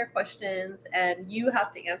 rapid fire questions, and you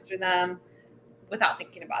have to answer them without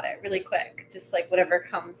thinking about it, really quick. Just like whatever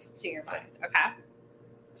comes to your mind. Okay?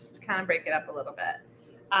 Just to kind of break it up a little bit.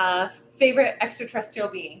 Favorite extraterrestrial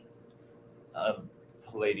being?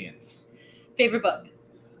 Palladians. Favorite book?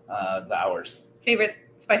 The Hours. Favorite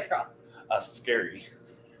Spice Girl? Scary.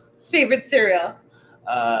 Favorite cereal?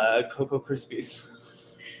 Cocoa Krispies.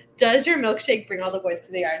 Does your milkshake bring all the boys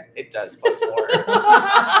to the yard? It does, plus 4.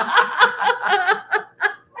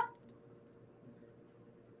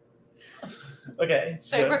 Okay.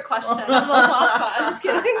 Favorite question. Almost lost one. I'm just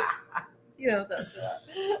kidding. You know, that's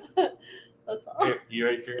that. That's all. You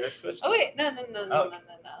ready for your next question? Oh wait, no.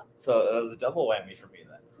 So that was a double whammy for me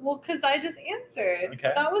then. Well, because I just answered.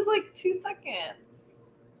 Okay. That was like 2 seconds.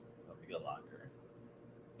 Let me go longer.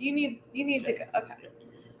 You need to go. Okay.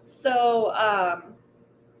 So,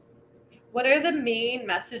 what are the main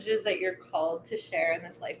messages that you're called to share in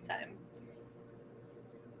this lifetime?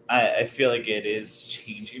 I feel like it is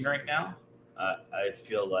changing right now. I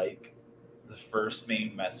feel like the first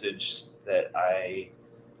main message that I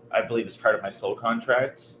believe is part of my soul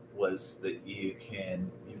contract was that you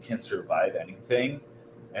can survive anything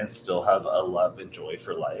and still have a love and joy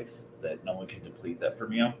for life, that no one can deplete that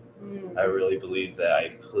from you. I really believe that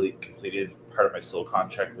I completed part of my soul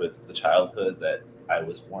contract with the childhood that I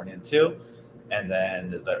was born into, and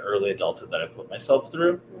then the early adulthood that I put myself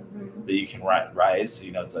through. That you can rise,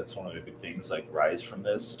 you know, that's one of the big things, like rise from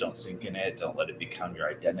this, don't sink in it, don't let it become your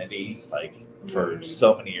identity. Like for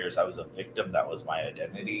so many years I was a victim, that was my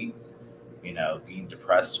identity, you know, being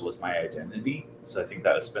depressed was my identity. So I think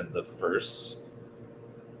that has been the first,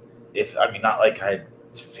 not like I'm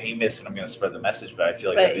famous and I'm going to spread the message, but I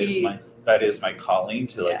feel like that is my calling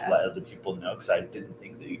to like let other people know, because I didn't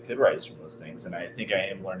think that you could rise from those things, and I think I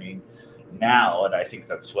am learning now, and I think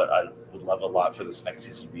that's what I would love a lot for this next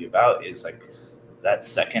season to be about, is like that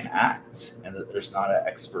second act, and that there's not an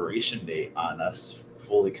expiration date on us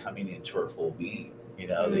fully coming into our full being. You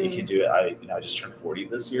know, that you can do it. I just turned 40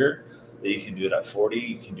 this year. That you can do it at 40,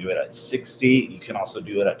 you can do it at 60, you can also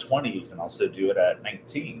do it at 20, you can also do it at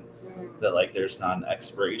 19. That like there's not an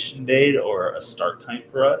expiration date or a start time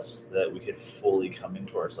for us, that we could fully come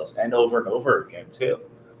into ourselves, and over again too.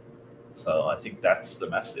 So I think that's the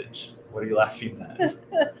message. What are you laughing at?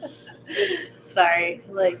 Sorry,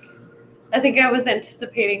 like I think I was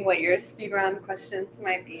anticipating what your speed round questions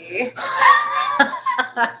might be.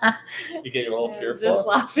 You get a little fearful? Just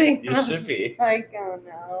laughing. You should be. Like, oh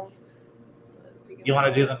no. You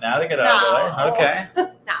want to do them now to get out of the way? Okay.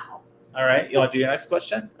 No. All right. You want to do your next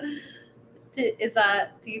question? Do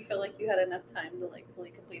you feel like you had enough time to like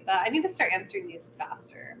fully complete that? I need to start answering these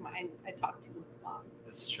faster. I talk too long.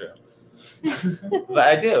 It's true. But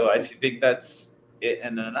I do. I think that's it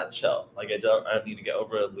in a nutshell. Like I don't need to get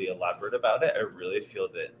overly elaborate about it. I really feel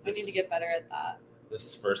that I need to get better at that.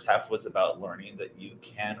 This first half was about learning that you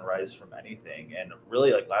can rise from anything. And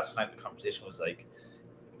really, like last night, the conversation was like,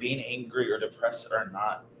 being angry or depressed are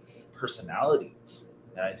not personalities.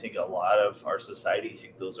 And I think a lot of our society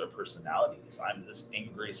think those are personalities. I'm this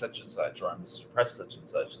angry such and such, or I'm this depressed such and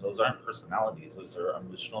such. And those aren't personalities. Those are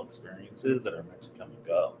emotional experiences that are meant to come and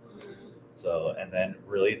go. So, and then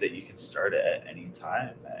really that you can start it at any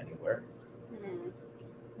time, anywhere.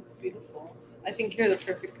 That's beautiful. I think you're the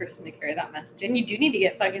perfect person to carry that message. And you do need to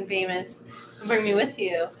get fucking famous and bring me with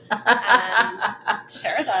you and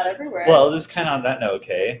share that everywhere. Well, this is kind of on that note,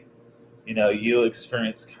 okay? You know, you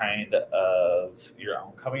experienced kind of your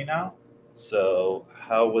own coming out. So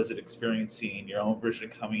how was it experiencing your own version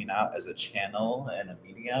coming out as a channel and a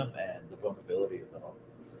medium, and the vulnerability of it all?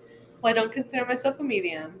 Well, I don't consider myself a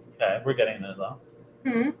medium. Okay, we're getting there though.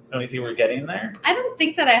 Don't you think we're getting there? I don't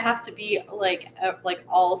think that I have to be like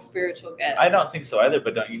all spiritual gifts. I don't think so either,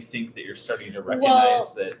 but don't you think that you're starting to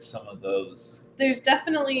recognize that some of those... There's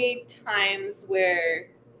definitely times where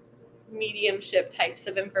mediumship types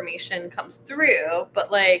of information comes through,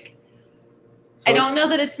 but like I don't know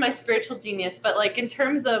that it's my spiritual genius, but like in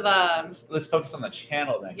terms of let's focus on the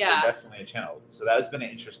channel then. Yeah, definitely a channel. So that has been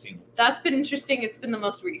interesting. That's been interesting. It's been the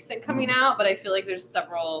most recent coming out, but I feel like there's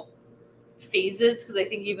several phases, because I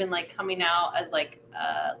think even like coming out as like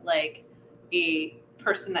a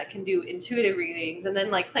person that can do intuitive readings, and then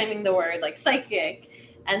like claiming the word like psychic,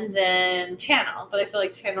 and then channel. But I feel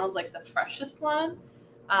like channel is like the freshest one.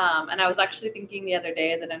 And I was actually thinking the other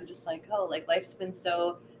day that I'm just like, oh, like life's been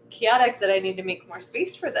so chaotic that I need to make more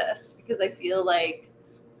space for this, because I feel like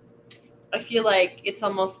it's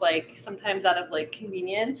almost like sometimes out of like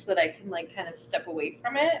convenience that I can like kind of step away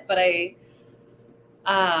from it. But I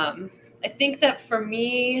think that for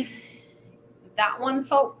me, that one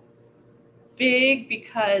felt big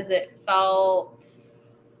because it felt,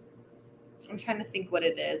 I'm trying to think what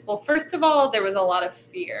it is. Well, first of all, there was a lot of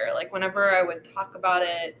fear. Like whenever I would talk about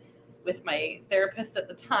it with my therapist at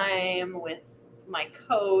the time, with my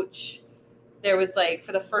coach, there was like,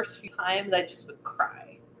 for the first few times, I just would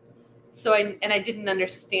cry. So I didn't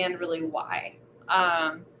understand really why.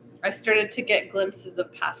 I started to get glimpses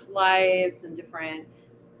of past lives and different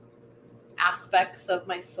aspects of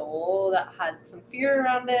my soul that had some fear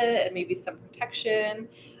around it and maybe some protection.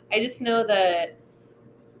 I just know that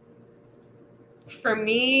for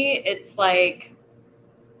me, it's like,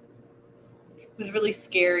 it was really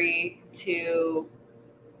scary to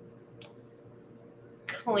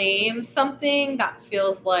claim something that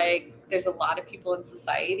feels like there's a lot of people in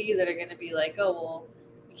society that are going to be like, oh, well,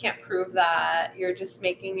 you can't prove that. You're just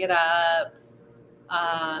making it up.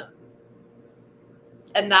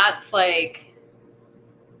 And that's like,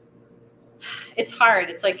 it's hard.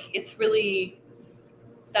 It's like, it's really,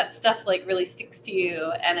 that stuff like really sticks to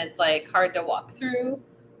you, and it's like hard to walk through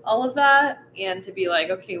all of that and to be like,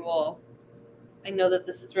 okay, well, I know that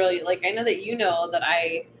this is really like, I know that you know that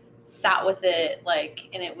I sat with it, like,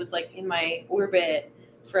 and it was like in my orbit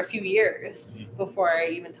for a few years before I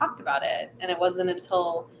even talked about it. And it wasn't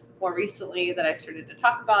until more recently that I started to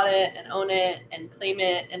talk about it and own it and claim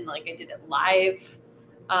it. And like, I did it live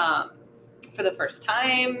for the first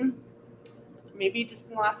time, maybe just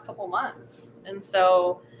in the last couple months. And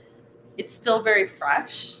so it's still very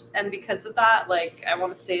fresh. And because of that, like, I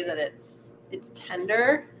want to say that it's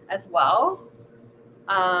tender as well.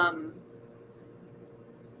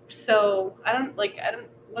 So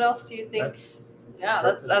what else do you think?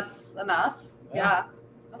 That's enough. Yeah.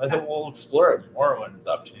 Okay. I think we'll explore it more when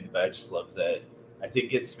the opportunity, but I just love that. I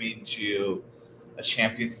think it's made you a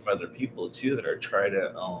champion from other people too, that are trying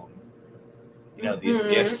to own, these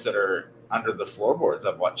gifts that are under the floorboards.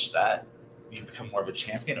 I've watched that. You become more of a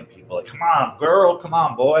champion of people. Like, come on, girl, come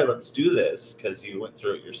on, boy, let's do this, because you went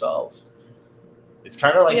through it yourself. It's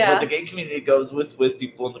kind of like what the gay community goes with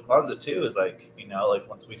people in the closet too. Is like, like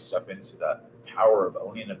once we step into that power of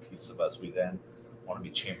owning a piece of us, we then want to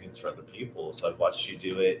be champions for other people. So I've watched you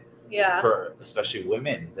do it for especially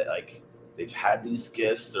women that like they've had these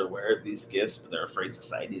gifts, they're aware of these gifts, but they're afraid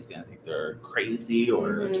society's going to think they're crazy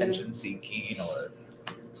or attention seeking,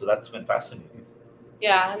 so that's been fascinating.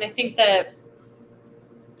 Yeah, and I think that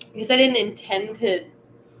because I didn't intend to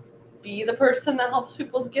be the person that helps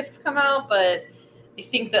people's gifts come out, but I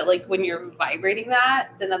think that like when you're vibrating that,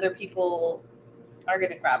 then other people are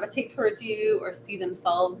going to gravitate towards you or see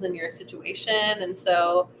themselves in your situation. And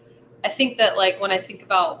so I think that like when I think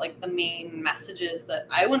about like the main messages that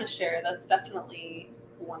I want to share, that's definitely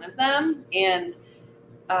one of them. And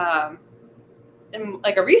in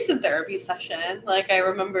like a recent therapy session, like I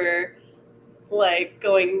remember like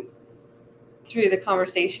going through the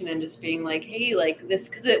conversation and just being like, hey, like this,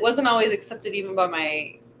 because it wasn't always accepted even by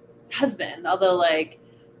my husband, although like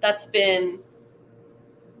that's been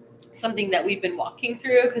something that we've been walking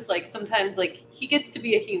through, because like sometimes like he gets to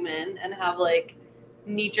be a human and have like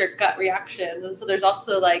knee-jerk gut reactions, and so there's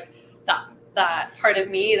also like that part of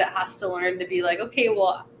me that has to learn to be like, okay,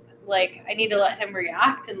 well, like I need to let him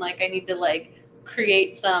react, and like I need to like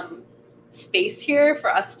create some space here for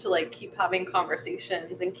us to like keep having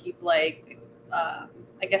conversations and keep like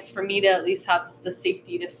I guess for me to at least have the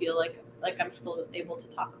safety to feel like I'm still able to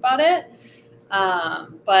talk about it.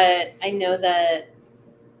 But I know that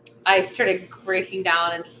I started breaking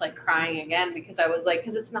down and just like crying again, because I was like,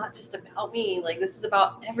 because it's not just about me. Like this is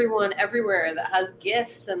about everyone everywhere that has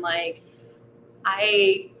gifts. And like,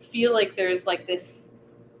 I feel like there's like this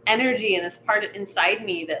energy and this part inside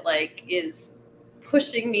me that like is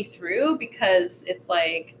pushing me through, because it's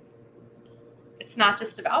like, it's not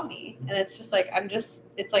just about me. And it's just like,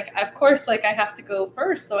 it's like, of course, like I have to go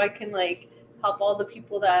first so I can like help all the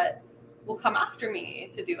people that will come after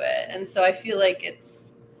me to do it. And so I feel like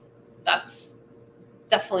that's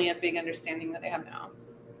definitely a big understanding that I have now.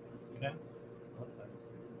 Okay.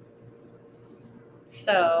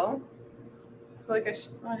 So I feel like I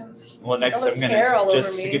should. Well, next I'm going to,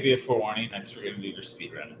 just to give you a forewarning, next we're going to do your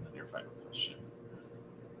speed run and then your final question.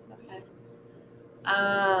 Okay.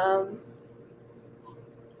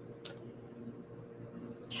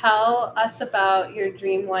 Tell us about your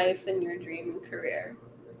dream life and your dream career.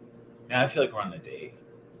 Yeah, I feel like we're on a date.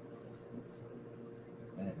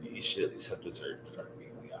 And you should at least have dessert in front of me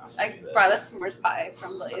when you ask me this. I brought a s'mores pie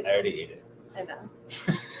from Blaze. I already ate it. I know.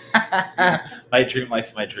 My dream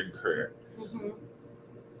life, my dream career.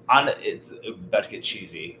 It's about to get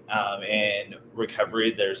cheesy. In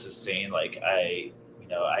recovery, there's this saying like I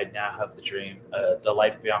now have the dream, the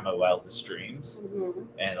life beyond my wildest dreams,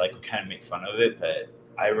 and like we kind of make fun of it, but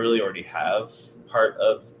I really already have part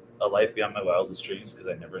of a life beyond my wildest dreams, because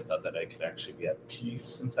I never thought that I could actually be at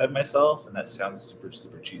peace inside myself. And that sounds super,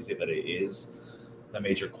 super cheesy, but it is the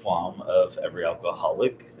major qualm of every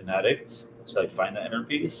alcoholic and addict, to like find that inner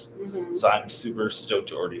peace. So I'm super stoked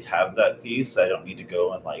to already have that peace. I don't need to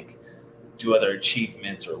go and like do other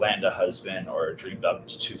achievements or land a husband or a dream job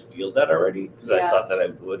to feel that already, because I Yeah. thought that I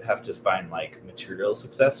would have to find like material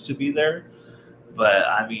success to be there. But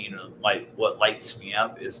I mean, like what lights me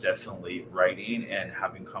up is definitely writing and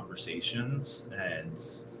having conversations, and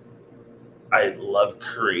I love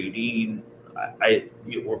creating.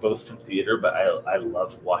 We're both from theater, but I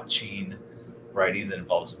love watching writing that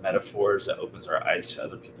involves metaphors, that opens our eyes to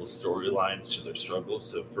other people's storylines, to their struggles.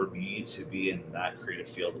 So for me to be in that creative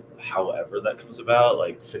field, however that comes about,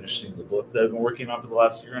 like finishing the book that I've been working on for the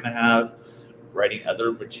last year and a half, writing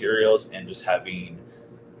other materials, and just having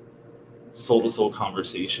soul to soul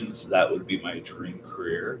conversations, that would be my dream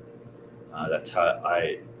career. That's how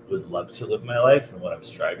I would love to live my life and what I'm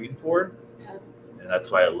striving for. And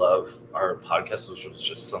that's why I love our podcast, which was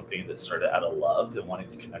just something that started out of love and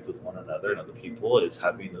wanting to connect with one another and other people, is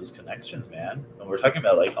having those connections, man. And we're talking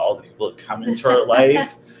about like all the people that come into our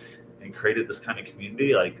life and created this kind of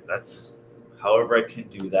community. Like that's, however I can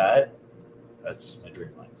do that, that's my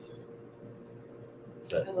dream life.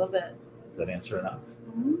 I love it. Does that answer enough?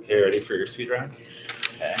 Mm-hmm. Okay, ready for your speed round?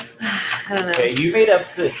 Okay. I don't know. Okay, you made up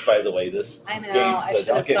this, by the way, this I know. game, so I should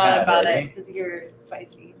don't have get thought mad. about Ready? it because you're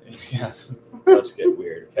spicy. Yes, it's about to get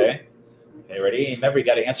weird. Okay. Okay, ready? And remember, you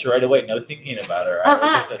got to answer right away. No thinking about it. All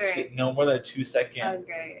right? Great. No more than a 2-second. Oh,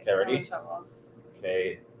 great. Okay, ready? I'm in trouble.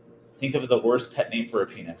 Okay. Think of the worst pet name for a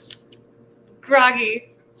penis. Groggy.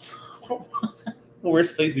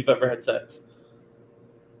 Worst place you've ever had sex.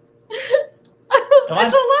 Come on.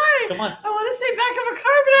 That's a lie. Come on. I want to say back of a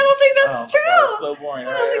car, but I don't think that's true. That's so boring.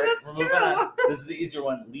 I All don't right, think we're that's moving true. on. This is the easier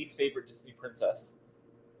one. Least favorite Disney princess.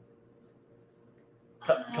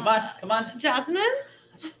 Come on. Jasmine?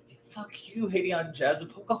 Fuck you, hating on Jasmine.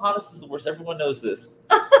 Pocahontas is the worst. Everyone knows this.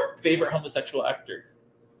 Favorite homosexual actor.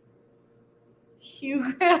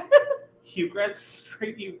 Hugh Grant. Hugh Grant's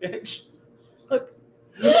straight, you bitch. Look.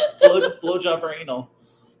 Blowjob or anal.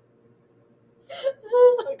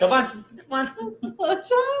 Come on.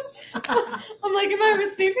 Blowjob? I'm like, am I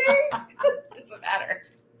receiving? Doesn't matter.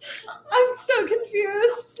 I'm so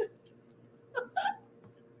confused.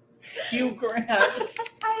 Hugh Grant.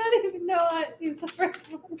 I don't even know what he's the first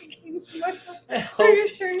one that came to my mind. I Are you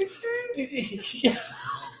hope- sure you're straight? Yeah.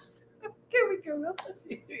 Can we go?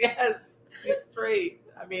 Yes, he's straight.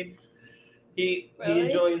 I mean, he Really?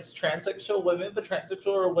 enjoys transsexual women, but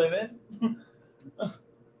transsexual are women.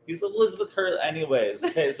 He's Elizabeth Hurley, anyways.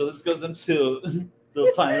 Okay, so this goes into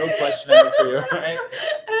the final question for you, right?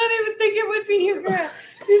 I don't even think it would be Hugh Grant.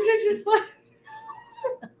 These are just like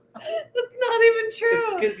that's not even true.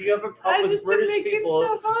 It's because you have a I problem with just am British making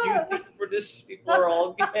people. stuff You up. think British people are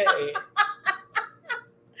all gay.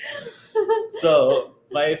 So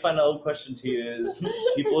my final question to you is: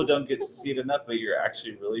 people don't get to see it enough, but you're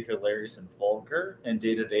actually really hilarious and vulgar in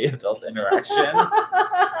day-to-day adult interaction.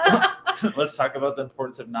 Let's talk about the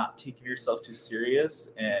importance of not taking yourself too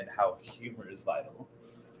serious and how humor is vital.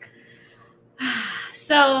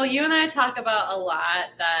 So you and I talk about a lot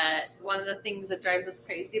that one of the things that drives us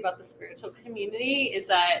crazy about the spiritual community is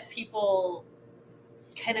that people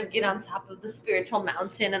kind of get on top of the spiritual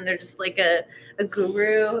mountain and they're just like a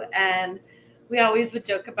guru. And we always would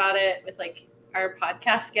joke about it with like our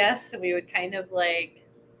podcast guests, and we would kind of like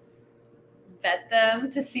vet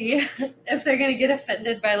them to see if they're going to get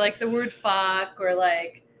offended by like the word fuck or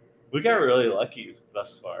like, We got really lucky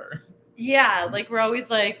thus far. yeah, like we're always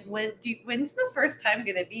like, when's the first time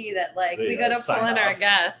gonna be that like we Yeah, go to sign pull in our off.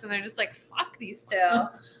 guests and they're just like, fuck these two,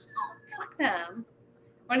 fuck them.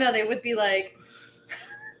 Or no, they would be like,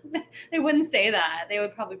 they wouldn't say that. They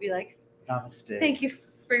would probably be like, Namaste. thank you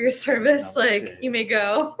for your service. Namaste. Like you may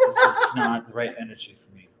go. This is not the right energy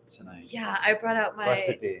for me tonight. Yeah, I brought out my.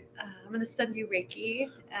 Blessed be. I'm gonna send you Reiki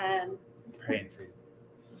and. Praying for you.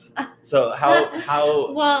 So how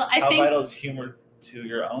Well, I how think. vital is humor to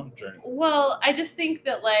your own journey? Well, I just think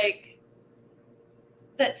that like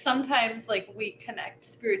that sometimes like we connect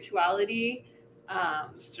spirituality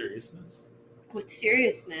Seriousness. with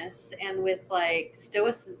seriousness and with like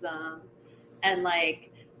stoicism, and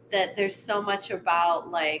like that there's so much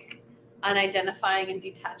about like unidentifying and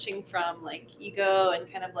detaching from like ego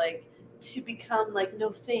and kind of like to become like no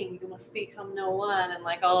thing, you must become no one, and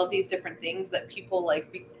like all of these different things that people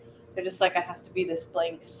like they're just like, I have to be this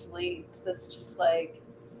blank slate that's just like,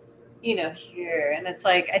 you know, here. And it's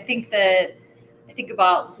like I think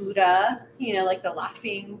about Buddha, you know, like the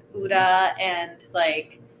laughing Buddha, and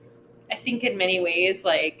like I think in many ways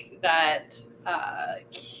like that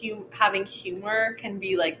having humor can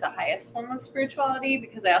be like the highest form of spirituality,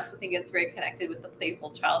 because I also think it's very connected with the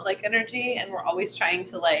playful childlike energy, and we're always trying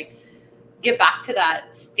to like get back to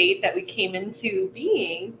that state that we came into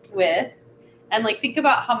being with. And like think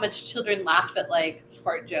about how much children laugh at like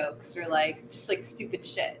fart jokes or like just like stupid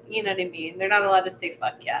shit. You know what I mean? They're not allowed to say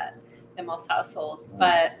fuck yet in most households,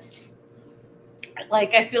 but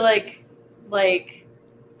like I feel like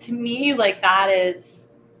to me like that is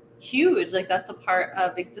huge. Like that's a part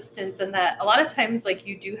of existence, and that a lot of times like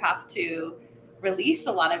you do have to release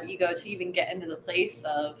a lot of ego to even get into the place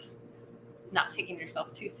of not taking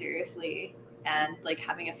yourself too seriously and like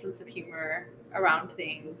having a sense of humor around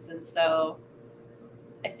things. And so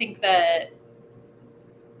I think that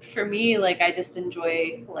for me, like I just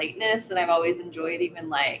enjoy lightness, and I've always enjoyed even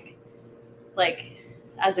like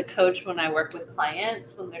as a coach when I work with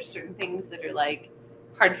clients, when there's certain things that are like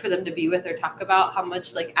hard for them to be with or talk about, how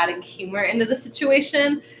much like adding humor into the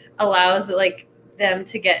situation allows like them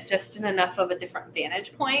to get just in enough of a different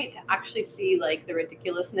vantage point to actually see like the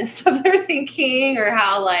ridiculousness of their thinking, or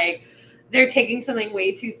how like they're taking something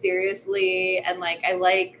way too seriously. And like I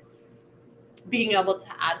like being able to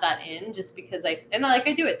add that in, just because I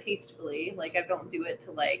do it tastefully. Like I don't do it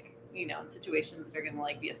to like, you know, in situations that are gonna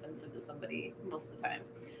like be offensive to somebody most of the time,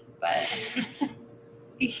 but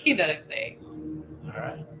you know what I'm saying. All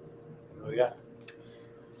right, what do we got?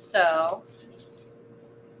 So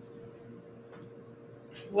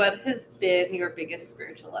what has been your biggest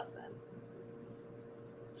spiritual lesson?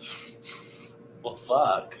 Well,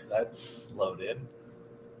 fuck, that's loaded.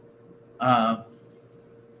 Fuck.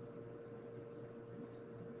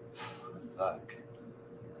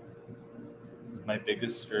 My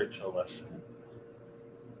biggest spiritual lesson.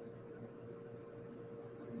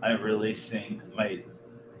 I really think my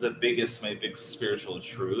big spiritual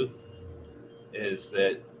truth is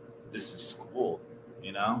that this is school.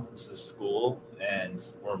 You know, this is school, and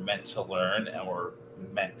we're meant to learn, and we're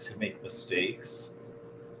meant to make mistakes,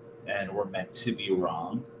 and we're meant to be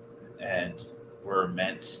wrong, and we're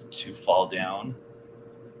meant to fall down,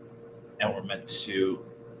 and we're meant to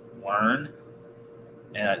learn.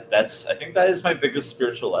 And I think that is my biggest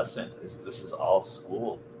spiritual lesson, is this is all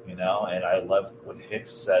school, you know. And I love when Hicks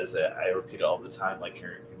says it. I repeat it all the time, like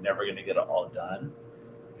you're never going to get it all done,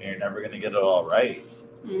 and you're never going to get it all right.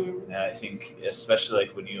 And I think especially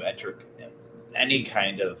like when you enter any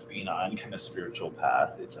kind of, you know, any kind of spiritual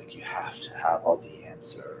path, it's like you have to have all the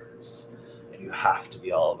answers, and you have to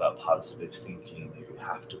be all about positive thinking, you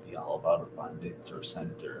have to be all about abundance or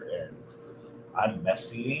center. And I'm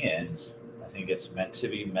messy, and I think it's meant to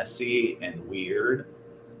be messy and weird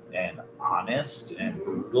and honest and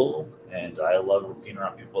brutal. And I love being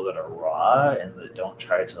around people that are raw and that don't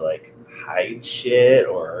try to like hide shit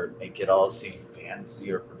or make it all seem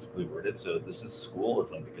fancy or perfectly worded. So this is school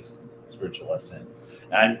is my biggest spiritual lesson.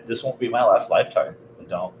 And this won't be my last lifetime. I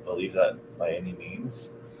don't believe that by any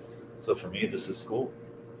means. So for me, this is school.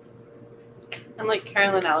 And like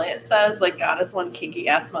Carolyn Elliott says, like God is one kinky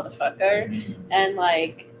ass motherfucker. Mm-hmm. And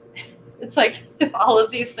like it's like if all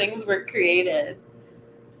of these things were created.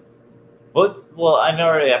 Well, I know I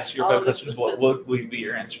already asked you about questions. What would be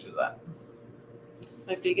your answer to that?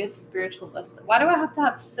 My biggest spiritual lesson. Why do I have to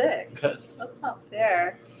have 6? Because that's not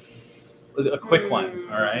fair. A quick one,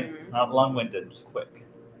 all right? Not long-winded, just quick.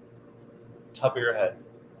 Top of your head.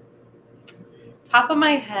 Top of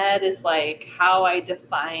my head is like how I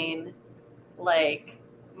define like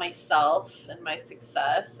myself and my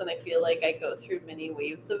success, and I feel like I go through many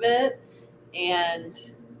waves of it, and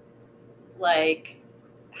like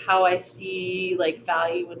how I see like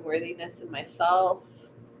value and worthiness in myself,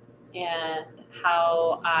 and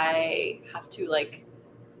how I have to like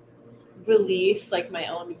release like my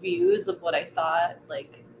own views of what I thought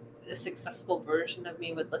like a successful version of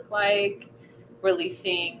me would look like,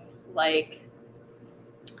 releasing like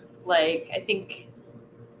I think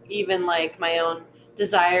even like my own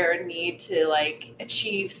desire and need to like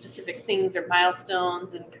achieve specific things or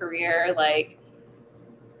milestones in career. Like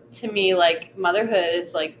to me, like motherhood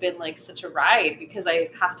has like been like such a ride because I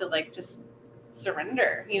have to like just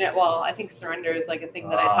surrender, you know. Well, I think surrender is like a thing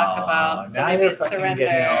that I talk about. So now maybe you're it's fucking surrender.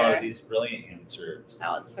 getting all of these brilliant answers.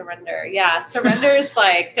 No, it's surrender. Yeah, surrender is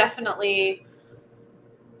like definitely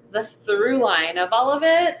the through line of all of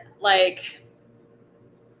it. Like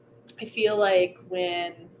I feel like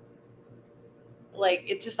when like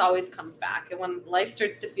it just always comes back, and when life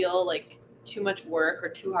starts to feel like too much work or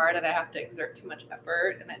too hard and I have to exert too much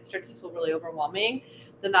effort and it starts to feel really overwhelming,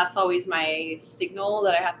 then that's always my signal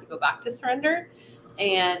that I have to go back to surrender.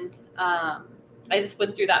 And I just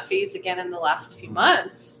went through that phase again in the last few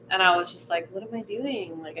months, and I was just like, what am I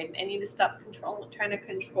doing? Like I need to stop trying to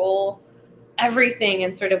control everything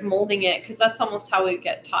and sort of molding it, because that's almost how we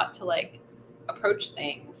get taught to like approach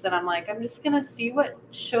things. And I'm like, I'm just gonna see what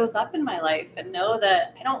shows up in my life and know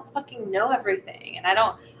that I don't fucking know everything, and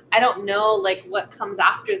I don't know like what comes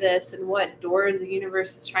after this and what doors the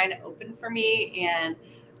universe is trying to open for me, and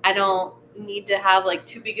I don't need to have like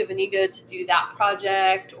too big of an ego to do that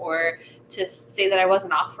project or to say that I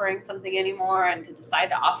wasn't offering something anymore and to decide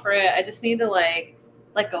to offer it. I just need to like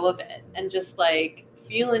let go of it and just like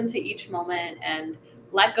feel into each moment and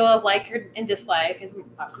let go of like and dislike, as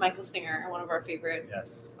Michael Singer, one of our favorite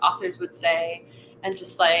authors, would say, and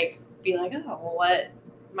just like be like, oh, well, what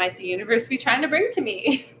might the universe be trying to bring to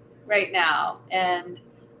me right now? And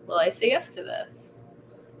will I say yes to this?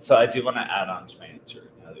 So I do want to add on to my answer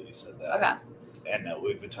now that you said that. Okay. And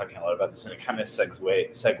we've been talking a lot about this, and it kind of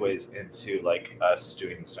segues into like us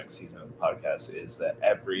doing this next season of the podcast, is that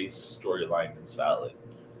every storyline is valid.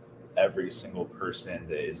 Every single person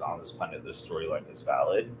that is on this planet, their storyline is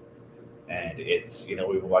valid. And it's, we've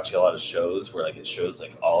been watching a lot of shows where like it shows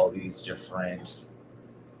like all these different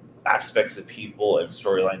aspects of people and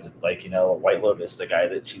storylines of like, White Lotus, the guy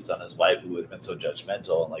that cheats on his wife who would have been so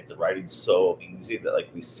judgmental, and like the writing's so easy that like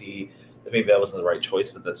we see that maybe that wasn't the right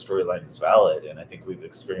choice, but that storyline is valid. And I think we've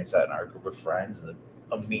experienced that in our group of friends and the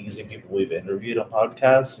amazing people we've interviewed on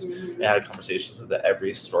podcasts and had conversations with, that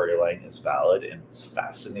every storyline is valid and it's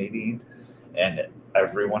fascinating, and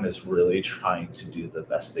everyone is really trying to do the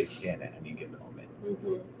best they can at any given moment.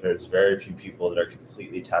 There's very few people that are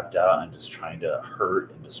completely tapped out and just trying to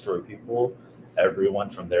hurt and destroy people. Everyone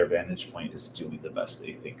from their vantage point is doing the best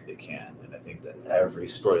they think they can, and I think that every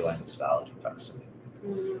storyline is valid and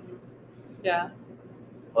fascinating. Yeah.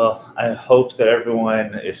 Well, I hope that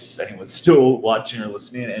everyone, if anyone's still watching or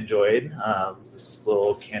listening, enjoyed this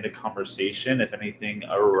little candid conversation. If anything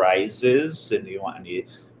arises and you want any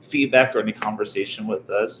feedback or any conversation with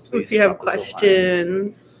us, please. If you have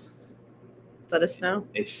questions, let us know.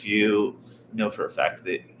 If you know for a fact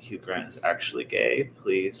that Hugh Grant is actually gay,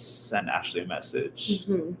 please send Ashley a message.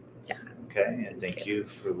 Yeah. Okay, and thank you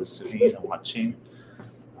for listening and watching.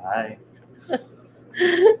 Bye.